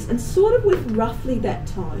done this. And sort of with roughly that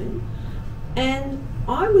tone. And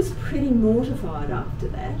I was pretty mortified after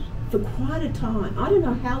that for quite a time. I don't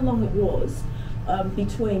know how long it was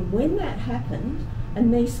between when that happened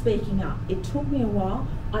and me speaking up. It took me a while.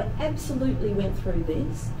 I absolutely went through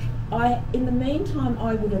this. In the meantime,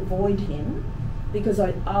 I would avoid him because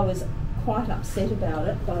I was quite upset about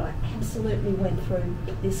it, but I absolutely went through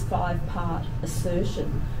this 5-part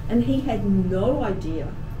assertion, and he had no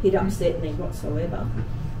idea he'd upset me whatsoever.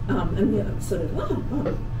 And you know, sort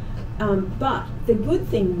of, but the good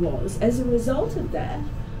thing was, as a result of that,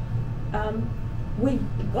 we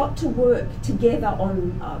got to work together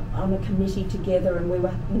on a committee together, and we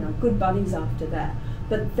were, you know, good buddies after that.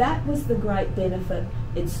 But that was the great benefit.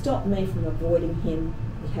 It stopped me from avoiding him.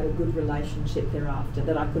 We had a good relationship thereafter,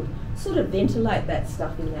 that I could sort of ventilate that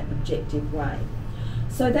stuff in that objective way.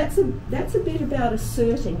 So that's a bit about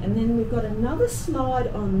asserting, and then we've got another slide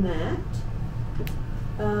on that.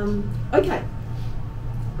 Okay,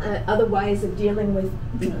 other ways of dealing with,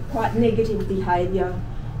 you know, quite negative behaviour.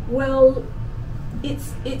 Well,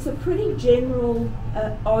 it's a pretty general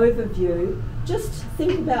overview. Just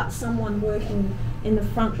think about someone working in the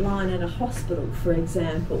front line at a hospital, for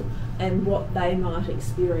example, and what they might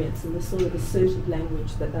experience and the sort of assertive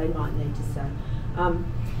language that they might need to say.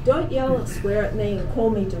 Don't yell and swear at me and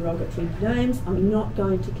call me derogatory names. I'm not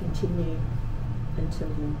going to continue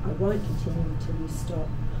I won't continue until you stop.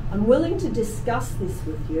 I'm willing to discuss this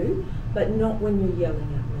with you, but not when you're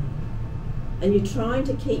yelling at me. And you're trying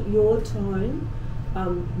to keep your tone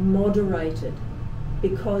moderated,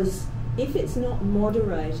 because if it's not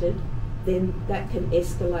moderated, then that can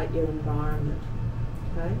escalate your environment.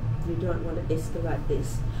 Okay? You don't want to escalate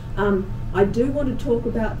this. I do want to talk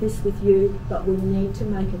about this with you, but we need to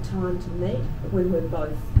make a time to meet when we're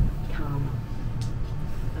both calmer.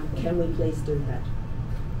 Can we please do that?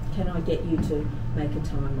 Can I get you to make a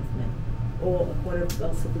time with me? Or what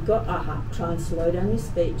else have we got? Try and slow down your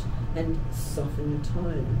speech and soften your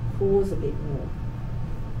tone and pause a bit more.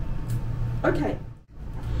 Okay.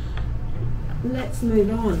 Let's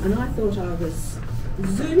move on. And I thought I was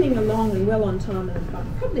zooming along and well on time, and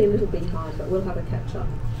I'm probably a little behind, but we'll have a catch up.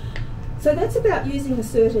 So that's about using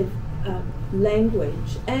assertive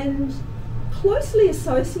language, and closely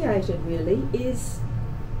associated really is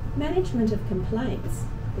management of complaints.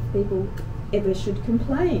 If people ever should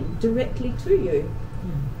complain directly to you.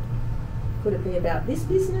 Could it be about this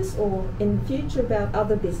business, or in the future about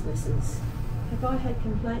other businesses? Have I had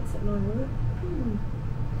complaints at my work?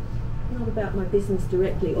 Not about my business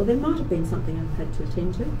directly, or there might have been something I've had to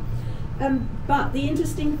attend to. But the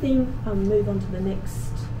interesting thing, I'll move on to the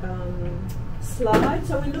next slide.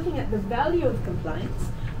 So we're looking at the value of complaints,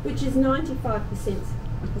 which is 95%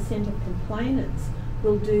 of complainants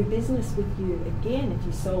will do business with you again if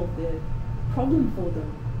you solve the problem for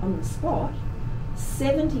them on the spot.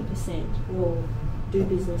 70% will do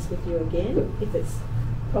business with you again if its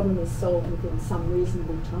problem is solved within some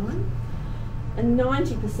reasonable time. And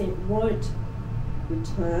 90% won't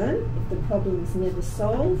return if the problem is never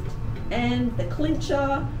solved. And the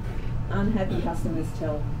clincher, unhappy customers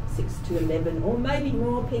tell 6 to 11 or maybe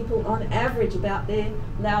more people on average about their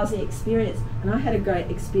lousy experience. And I had a great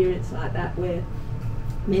experience like that where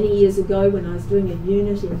many years ago when I was doing a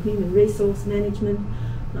unit in human resource management,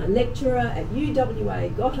 my lecturer at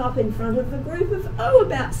UWA got up in front of a group of,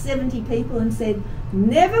 about 70 people and said,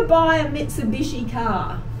 never buy a Mitsubishi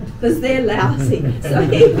car because they're lousy. So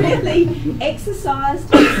he really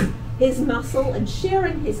exercised his muscle and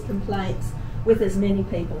sharing his complaints with as many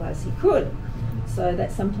people as he could. So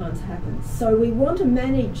that sometimes happens. So we want to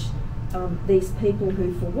manage these people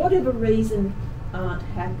who, for whatever reason, aren't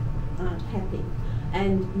happy.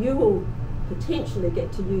 And you will potentially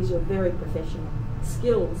get to use your very professional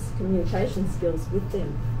skills, communication skills with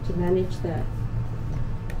them to manage that.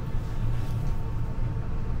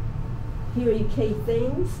 Here are your key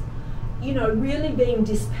things. You know, really being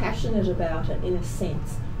dispassionate about it in a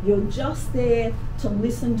sense. You're just there to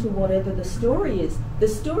listen to whatever the story is. The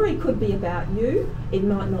story could be about you, it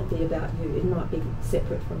might not be about you, it might be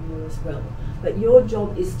separate from you as well. But your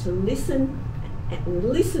job is to listen and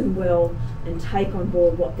listen well and take on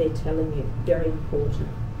board what they're telling you. Very important.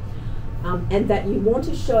 And that you want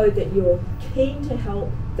to show that you're keen to help,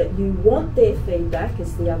 that you want their feedback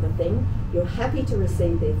is the other thing. You're happy to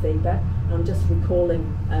receive their feedback. I'm just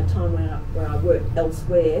recalling a time where I worked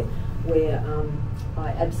elsewhere where I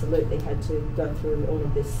absolutely had to go through all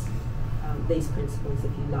of this, these principles,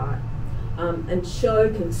 if you like, and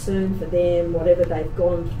show concern for them, whatever they've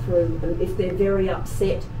gone through. And if they're very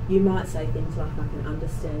upset, you might say things like, I can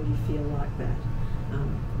understand you feel like that,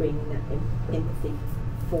 bringing that empathy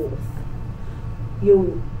forth.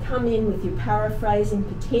 You'll come in with your paraphrasing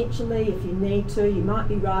potentially if you need to. You might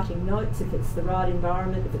be writing notes if it's the right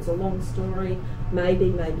environment. If it's a long story,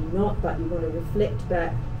 maybe, maybe not, but you want to reflect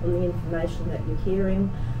back on the information that you're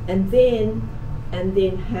hearing, and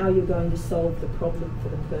then how you're going to solve the problem for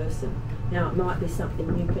the person. Now, it might be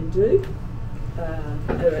something you can do,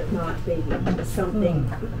 or it might be something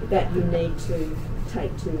that you need to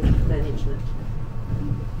take to management.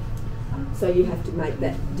 So you have to make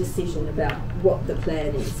that decision about what the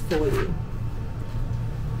plan is for you.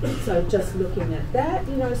 So just looking at that,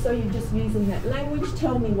 you know, so you're just using that language.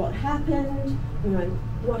 Tell me what happened, you know,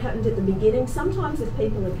 what happened at the beginning. Sometimes if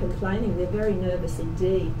people are complaining, they're very nervous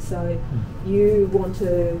indeed. So you want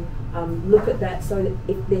to look at that so that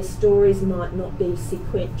if their stories might not be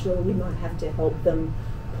sequential, you might have to help them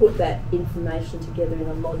put that information together in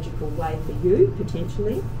a logical way for you,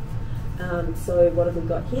 potentially. So what have we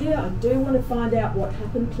got here? I do want to find out what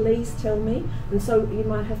happened, please tell me. And so you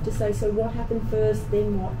might have to say, so what happened first,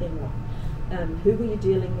 then what, then what? Who were you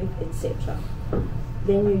dealing with, etc.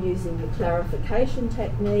 Then you're using your clarification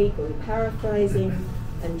technique or your paraphrasing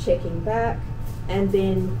and checking back. And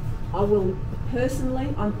then I will,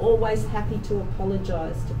 personally, I'm always happy to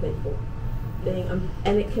apologise to people.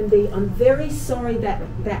 And it can be, I'm very sorry that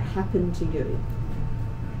that happened to you.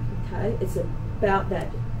 Okay, it's about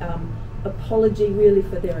that apology really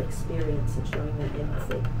for their experience and showing that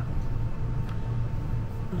empathy.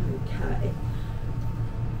 Okay.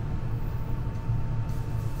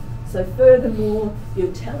 So furthermore,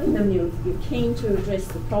 you're telling them you're keen to address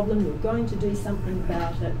the problem, you're going to do something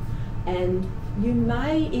about it, and you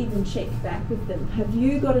may even check back with them. Have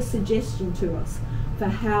you got a suggestion to us for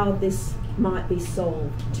how this might be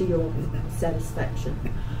solved to your satisfaction?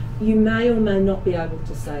 You may or may not be able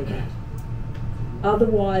to say that.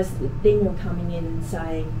 Otherwise, then you're coming in and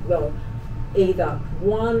saying, well, either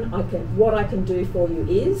one, what I can do for you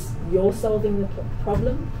is you're solving the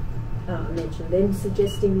problem. I mentioned them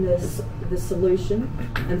suggesting the solution,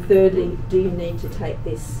 and thirdly, do you need to take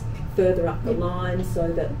this further up the line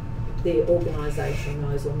so that the organisation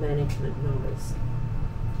knows or management knows?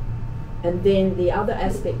 And then the other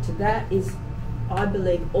aspect to that is, I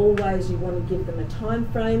believe always you want to give them a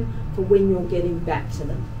time frame for when you're getting back to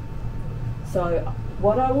them. So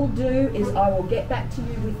what I will do is I will get back to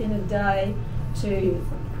you within a day to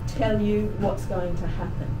tell you what's going to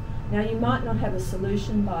happen. Now, you might not have a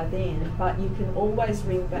solution by then, but you can always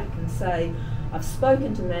ring back and say, I've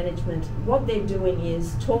spoken to management, what they're doing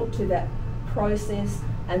is talk to that process,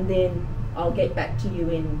 and then I'll get back to you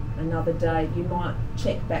in another day. You might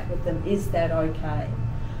check back with them, is that okay?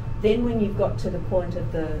 Then when you've got to the point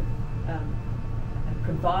of the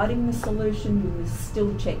providing the solution, you will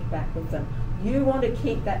still check back with them. You want to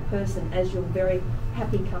keep that person as your very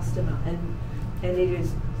happy customer, and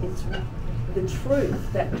it's the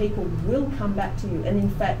truth that people will come back to you, and in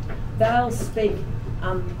fact they'll speak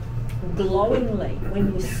glowingly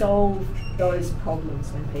when you solve those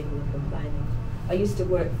problems when people are complaining. I used to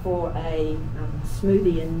work for a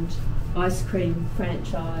smoothie and ice cream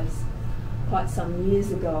franchise quite some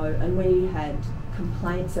years ago, and we had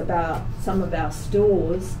complaints about some of our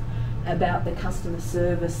stores about the customer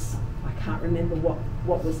service. I can't remember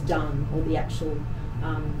what was done or the actual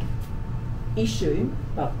issue,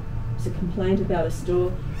 but it's a complaint about a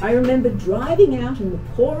store. I remember driving out in the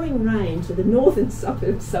pouring rain to the northern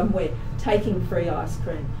suburbs somewhere, taking free ice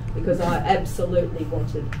cream, because I absolutely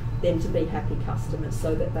wanted them to be happy customers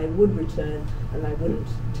so that they would return and they wouldn't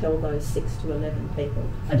tell those 6 to 11 people.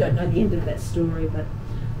 I don't know the end of that story, but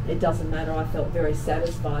it doesn't matter. I felt very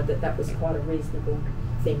satisfied that that was quite a reasonable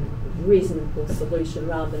thing, reasonable solution,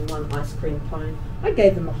 rather than one ice cream cone. I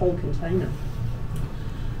gave them a whole container.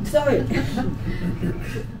 So,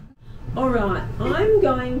 All right, I'm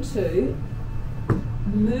going to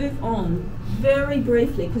move on very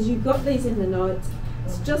briefly because you've got these in the notes.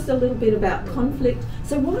 It's just a little bit about conflict.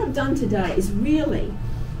 So what I've done today is really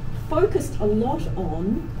focused a lot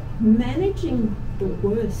on managing the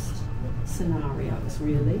worst scenarios,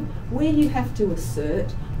 really, where you have to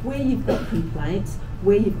assert, where you've got complaints,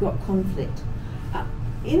 where you've got conflict.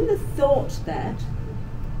 In the thought that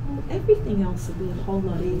everything else will be a whole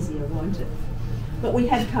lot easier, won't it? But we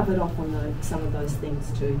had covered off on some of those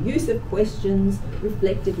things too. Use of questions,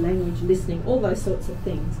 reflective language, listening, all those sorts of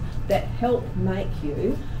things that help make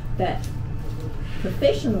you that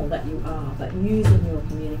professional that you are, but using your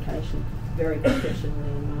communication very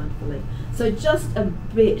professionally and mindfully. So just a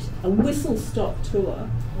whistle-stop tour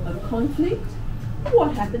of conflict.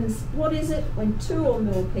 What happens, what is it when two or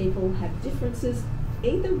more people have differences,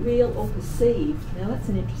 either real or perceived? Now that's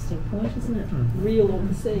an interesting point, isn't it? Real or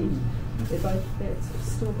perceived. It's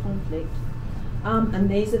still conflict. And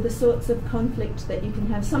these are the sorts of conflict that you can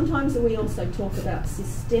have. Sometimes we also talk about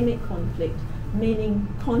systemic conflict, meaning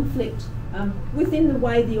conflict within the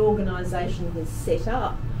way the organisation is set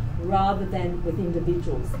up rather than with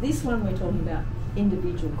individuals. This one we're talking about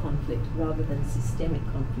individual conflict rather than systemic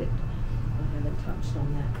conflict. I haven't touched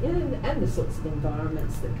on that. Yeah, and the sorts of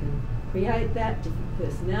environments that can create that, different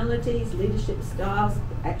personalities, leadership styles,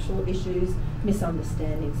 actual issues,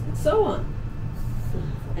 misunderstandings, and so on.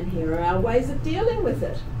 And here are our ways of dealing with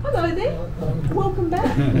it. Hello there. Welcome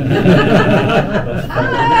back.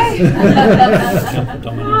 Hi.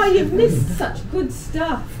 Oh, you've missed such good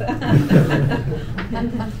stuff.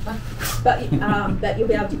 But you'll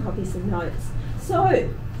be able to copy some notes. So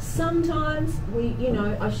sometimes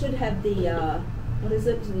I should have the what is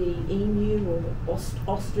it, the emu or the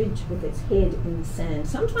ostrich with its head in the sand.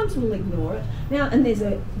 Sometimes we'll ignore it. Now, and there's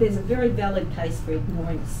a very valid case for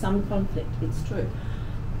ignoring some conflict, it's true.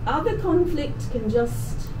 Other conflict can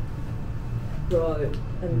just grow,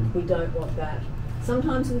 and we don't want that.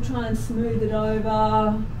 Sometimes we'll try and smooth it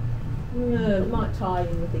over. It might tie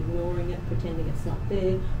in with ignoring it, pretending it's not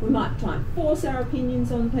there. We might try and force our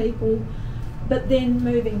opinions on people, but then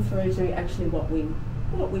moving through to actually what we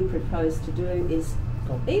propose to do is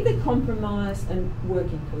either compromise and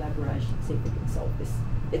work in collaboration, see if we can solve this.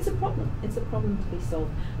 It's a problem. It's a problem to be solved.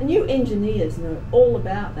 And you engineers know all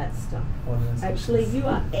about that stuff. Actually, you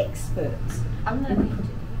are experts. I'm learning to.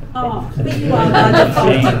 Oh, but you are by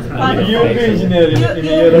default. You'll be engineer in a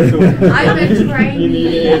year or two. I'm a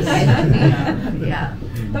trainee. Yeah.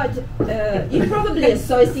 But you're probably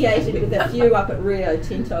associated with a few up at Rio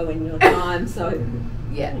Tinto in your time, so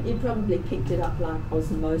yeah, you probably picked it up like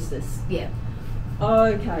osmosis. Yeah.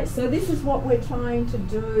 Okay, so this is what we're trying to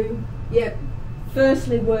do. Yeah.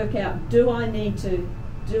 Firstly, work out, do I need to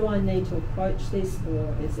approach this,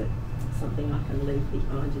 or is it something I can leave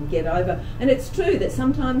behind and get over? And it's true that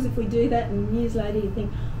sometimes if we do that and years later you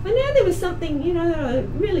think, I know there was something, that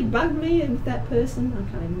really bugged me with that person, I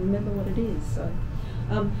can't even remember what it is. So,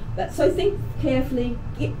 so think carefully,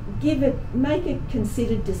 make a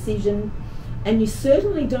considered decision, and you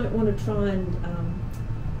certainly don't want to try and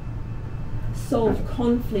solve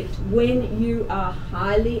conflict when you are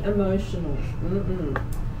highly emotional.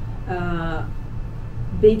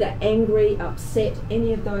 Be that angry, upset,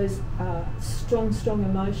 any of those strong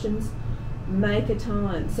emotions, make a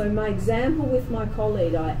time. So my example with my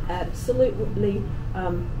colleague, I absolutely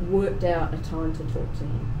worked out a time to talk to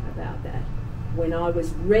him about that when I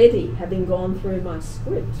was ready, having gone through my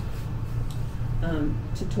script,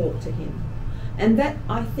 to talk to him. And that,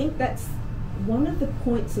 I think that's one of the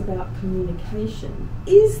points about communication,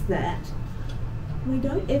 is that we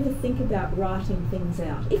don't ever think about writing things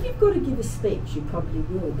out. If you've got to give a speech, you probably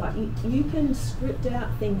will, but you can script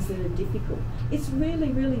out things that are difficult. It's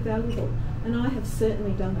really, really valuable, and I have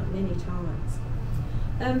certainly done it many times.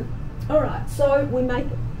 All right, so we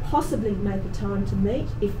possibly make a time to meet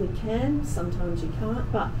if we can. Sometimes you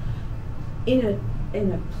can't, but in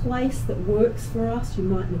a place that works for us, you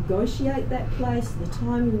might negotiate that place. The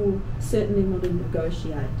time you will certainly want to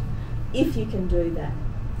negotiate, if you can do that.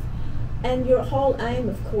 And your whole aim,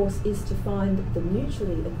 of course, is to find the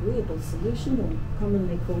mutually agreeable solution, or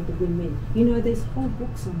commonly called the win-win. There's whole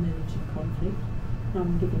books on managing conflict.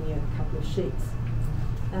 I'm giving you a couple of sheets.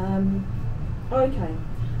 Okay,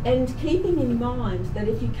 and keeping in mind that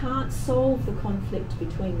if you can't solve the conflict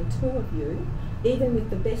between the two of you, even with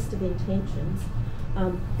the best of intentions,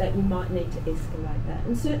 that you might need to escalate that.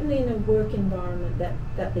 And certainly in a work environment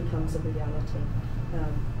that becomes a reality,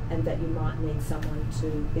 and that you might need someone to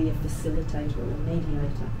be a facilitator or a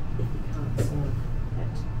mediator if you can't solve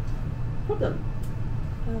that problem.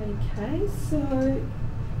 Okay, so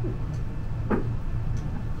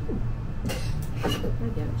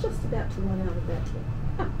Maybe I'm just about to run out of battery.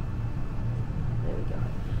 There we go.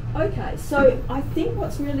 Okay, so I think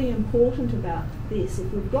what's really important about this,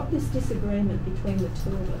 if we've got this disagreement between the two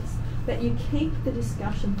of us, that you keep the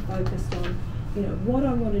discussion focused on, you know, what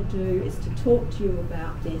I want to do is to talk to you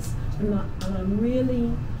about this, and I'm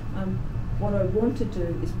really, what I want to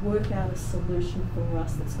do is work out a solution for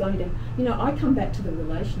us that's going to, you know, I come back to the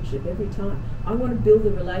relationship every time. I want to build a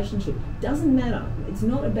relationship. Doesn't matter. It's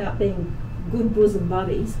not about being good bosom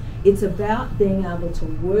buddies. It's about being able to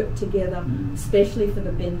work together, especially for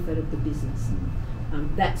the benefit of the business.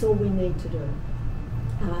 That's all we need to do.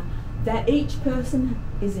 That each person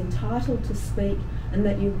is entitled to speak, and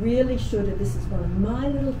that you really should, and this is one of my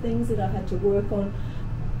little things that I've had to work on,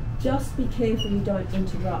 just be careful you don't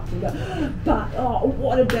interrupt and go, but, oh,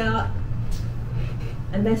 what about?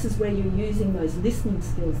 And this is where you're using those listening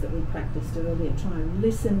skills that we practiced earlier. Try and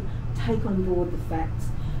listen, take on board the facts.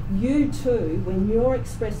 You too, when you're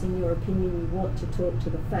expressing your opinion, you want to talk to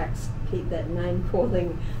the facts, keep that name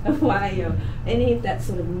calling away, or any of that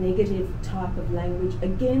sort of negative type of language.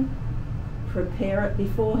 Again, prepare it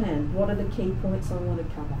beforehand. What are the key points I want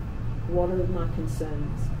to cover? What are my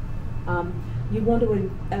concerns? You want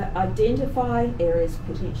to identify areas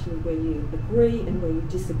potentially where you agree and where you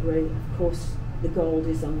disagree. Of course, the gold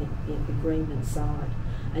is on the agreement side,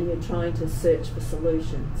 and you're trying to search for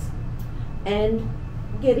solutions. And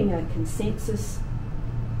getting a consensus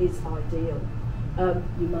is ideal.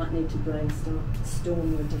 You might need to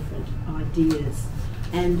brainstorm your different ideas.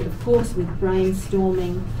 And of course, with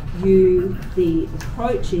brainstorming, the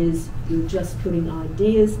approach is you're just putting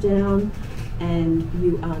ideas down, and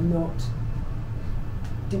you are not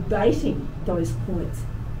debating those points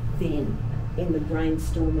then in the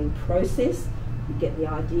brainstorming process. You get the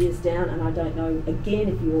ideas down, and I don't know, again,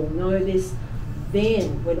 if you all know this,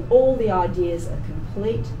 then when all the ideas are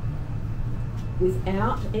complete,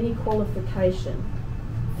 without any qualification,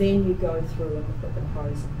 then you go through and look at the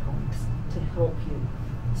pros and cons to help you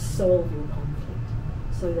solve your conflict,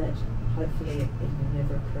 so that hopefully it will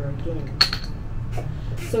never occur again.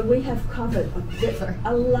 So we have covered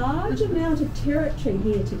a large amount of territory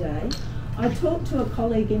here today. I talked to a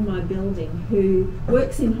colleague in my building who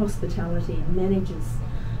works in hospitality and manages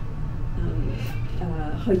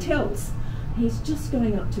hotels. He's just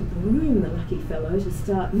going up to Broome, the lucky fellow, to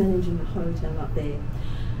start managing a hotel up there.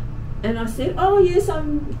 And I said, oh yes,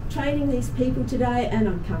 I'm training these people today, and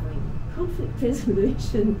I'm covering conflict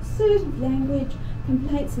resolution, assertive language,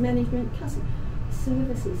 complaints management, customer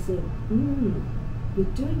services. Said, you're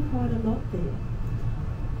doing quite a lot there.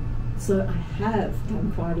 So I have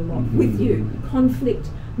done quite a lot with you. Conflict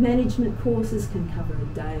management courses can cover a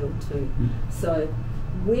day or two. So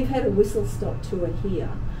we've had a whistle-stop tour here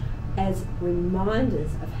as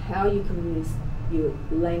reminders of how you can use your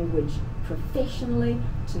language professionally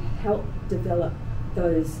to help develop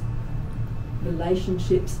those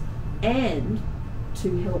relationships and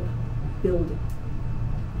to help build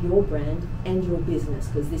your brand and your business,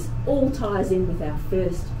 because this all ties in with our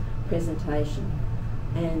first presentation.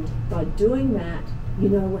 And by doing that, you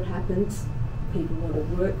know what happens. People want to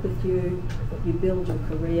work with you, you build your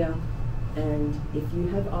career, and if you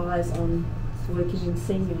have eyes on working in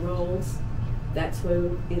senior roles, that's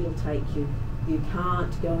where it'll take you. You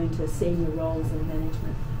can't go into senior roles in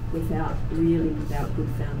management without good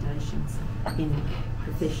foundations in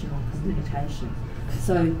professional communication.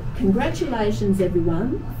 So congratulations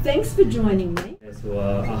everyone. Thanks for joining me. So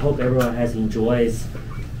I hope everyone has enjoyed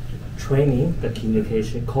training,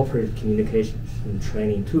 the corporate communication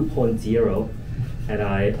training 2.0. And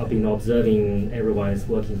I've been observing everyone is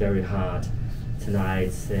working very hard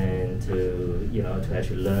tonight, and to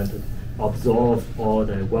actually learn to absorb all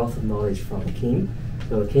the wealth of knowledge from Kym.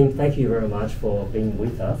 So Kym, thank you very much for being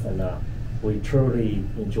with us, and we truly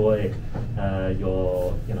enjoy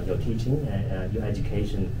your teaching and your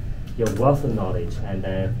education, your wealth of knowledge, and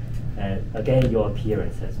again your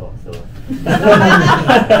appearance as well. So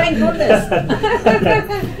thank goodness.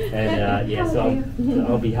 And so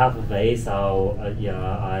on behalf of ACE,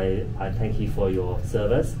 I thank you for your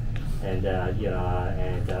service, and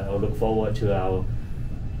I look forward to our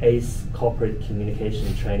ACE Corporate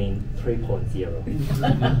Communication Training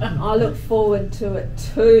 3.0. I look forward to it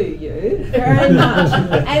too, you, very much.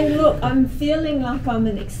 And look, I'm feeling like I'm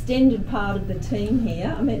an extended part of the team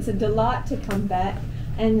here. I mean, it's a delight to come back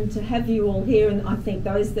and to have you all here, and I think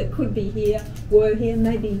those that could be here were here.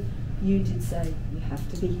 Maybe you did say you have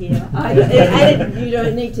to be here. You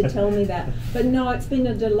don't need to tell me that. But no, it's been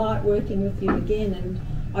a delight working with you again, and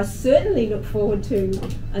I certainly look forward to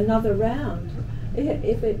another round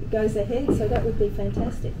if it goes ahead, so that would be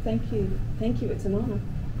fantastic. Thank you, it's an honour.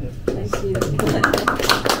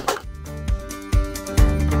 Thank you.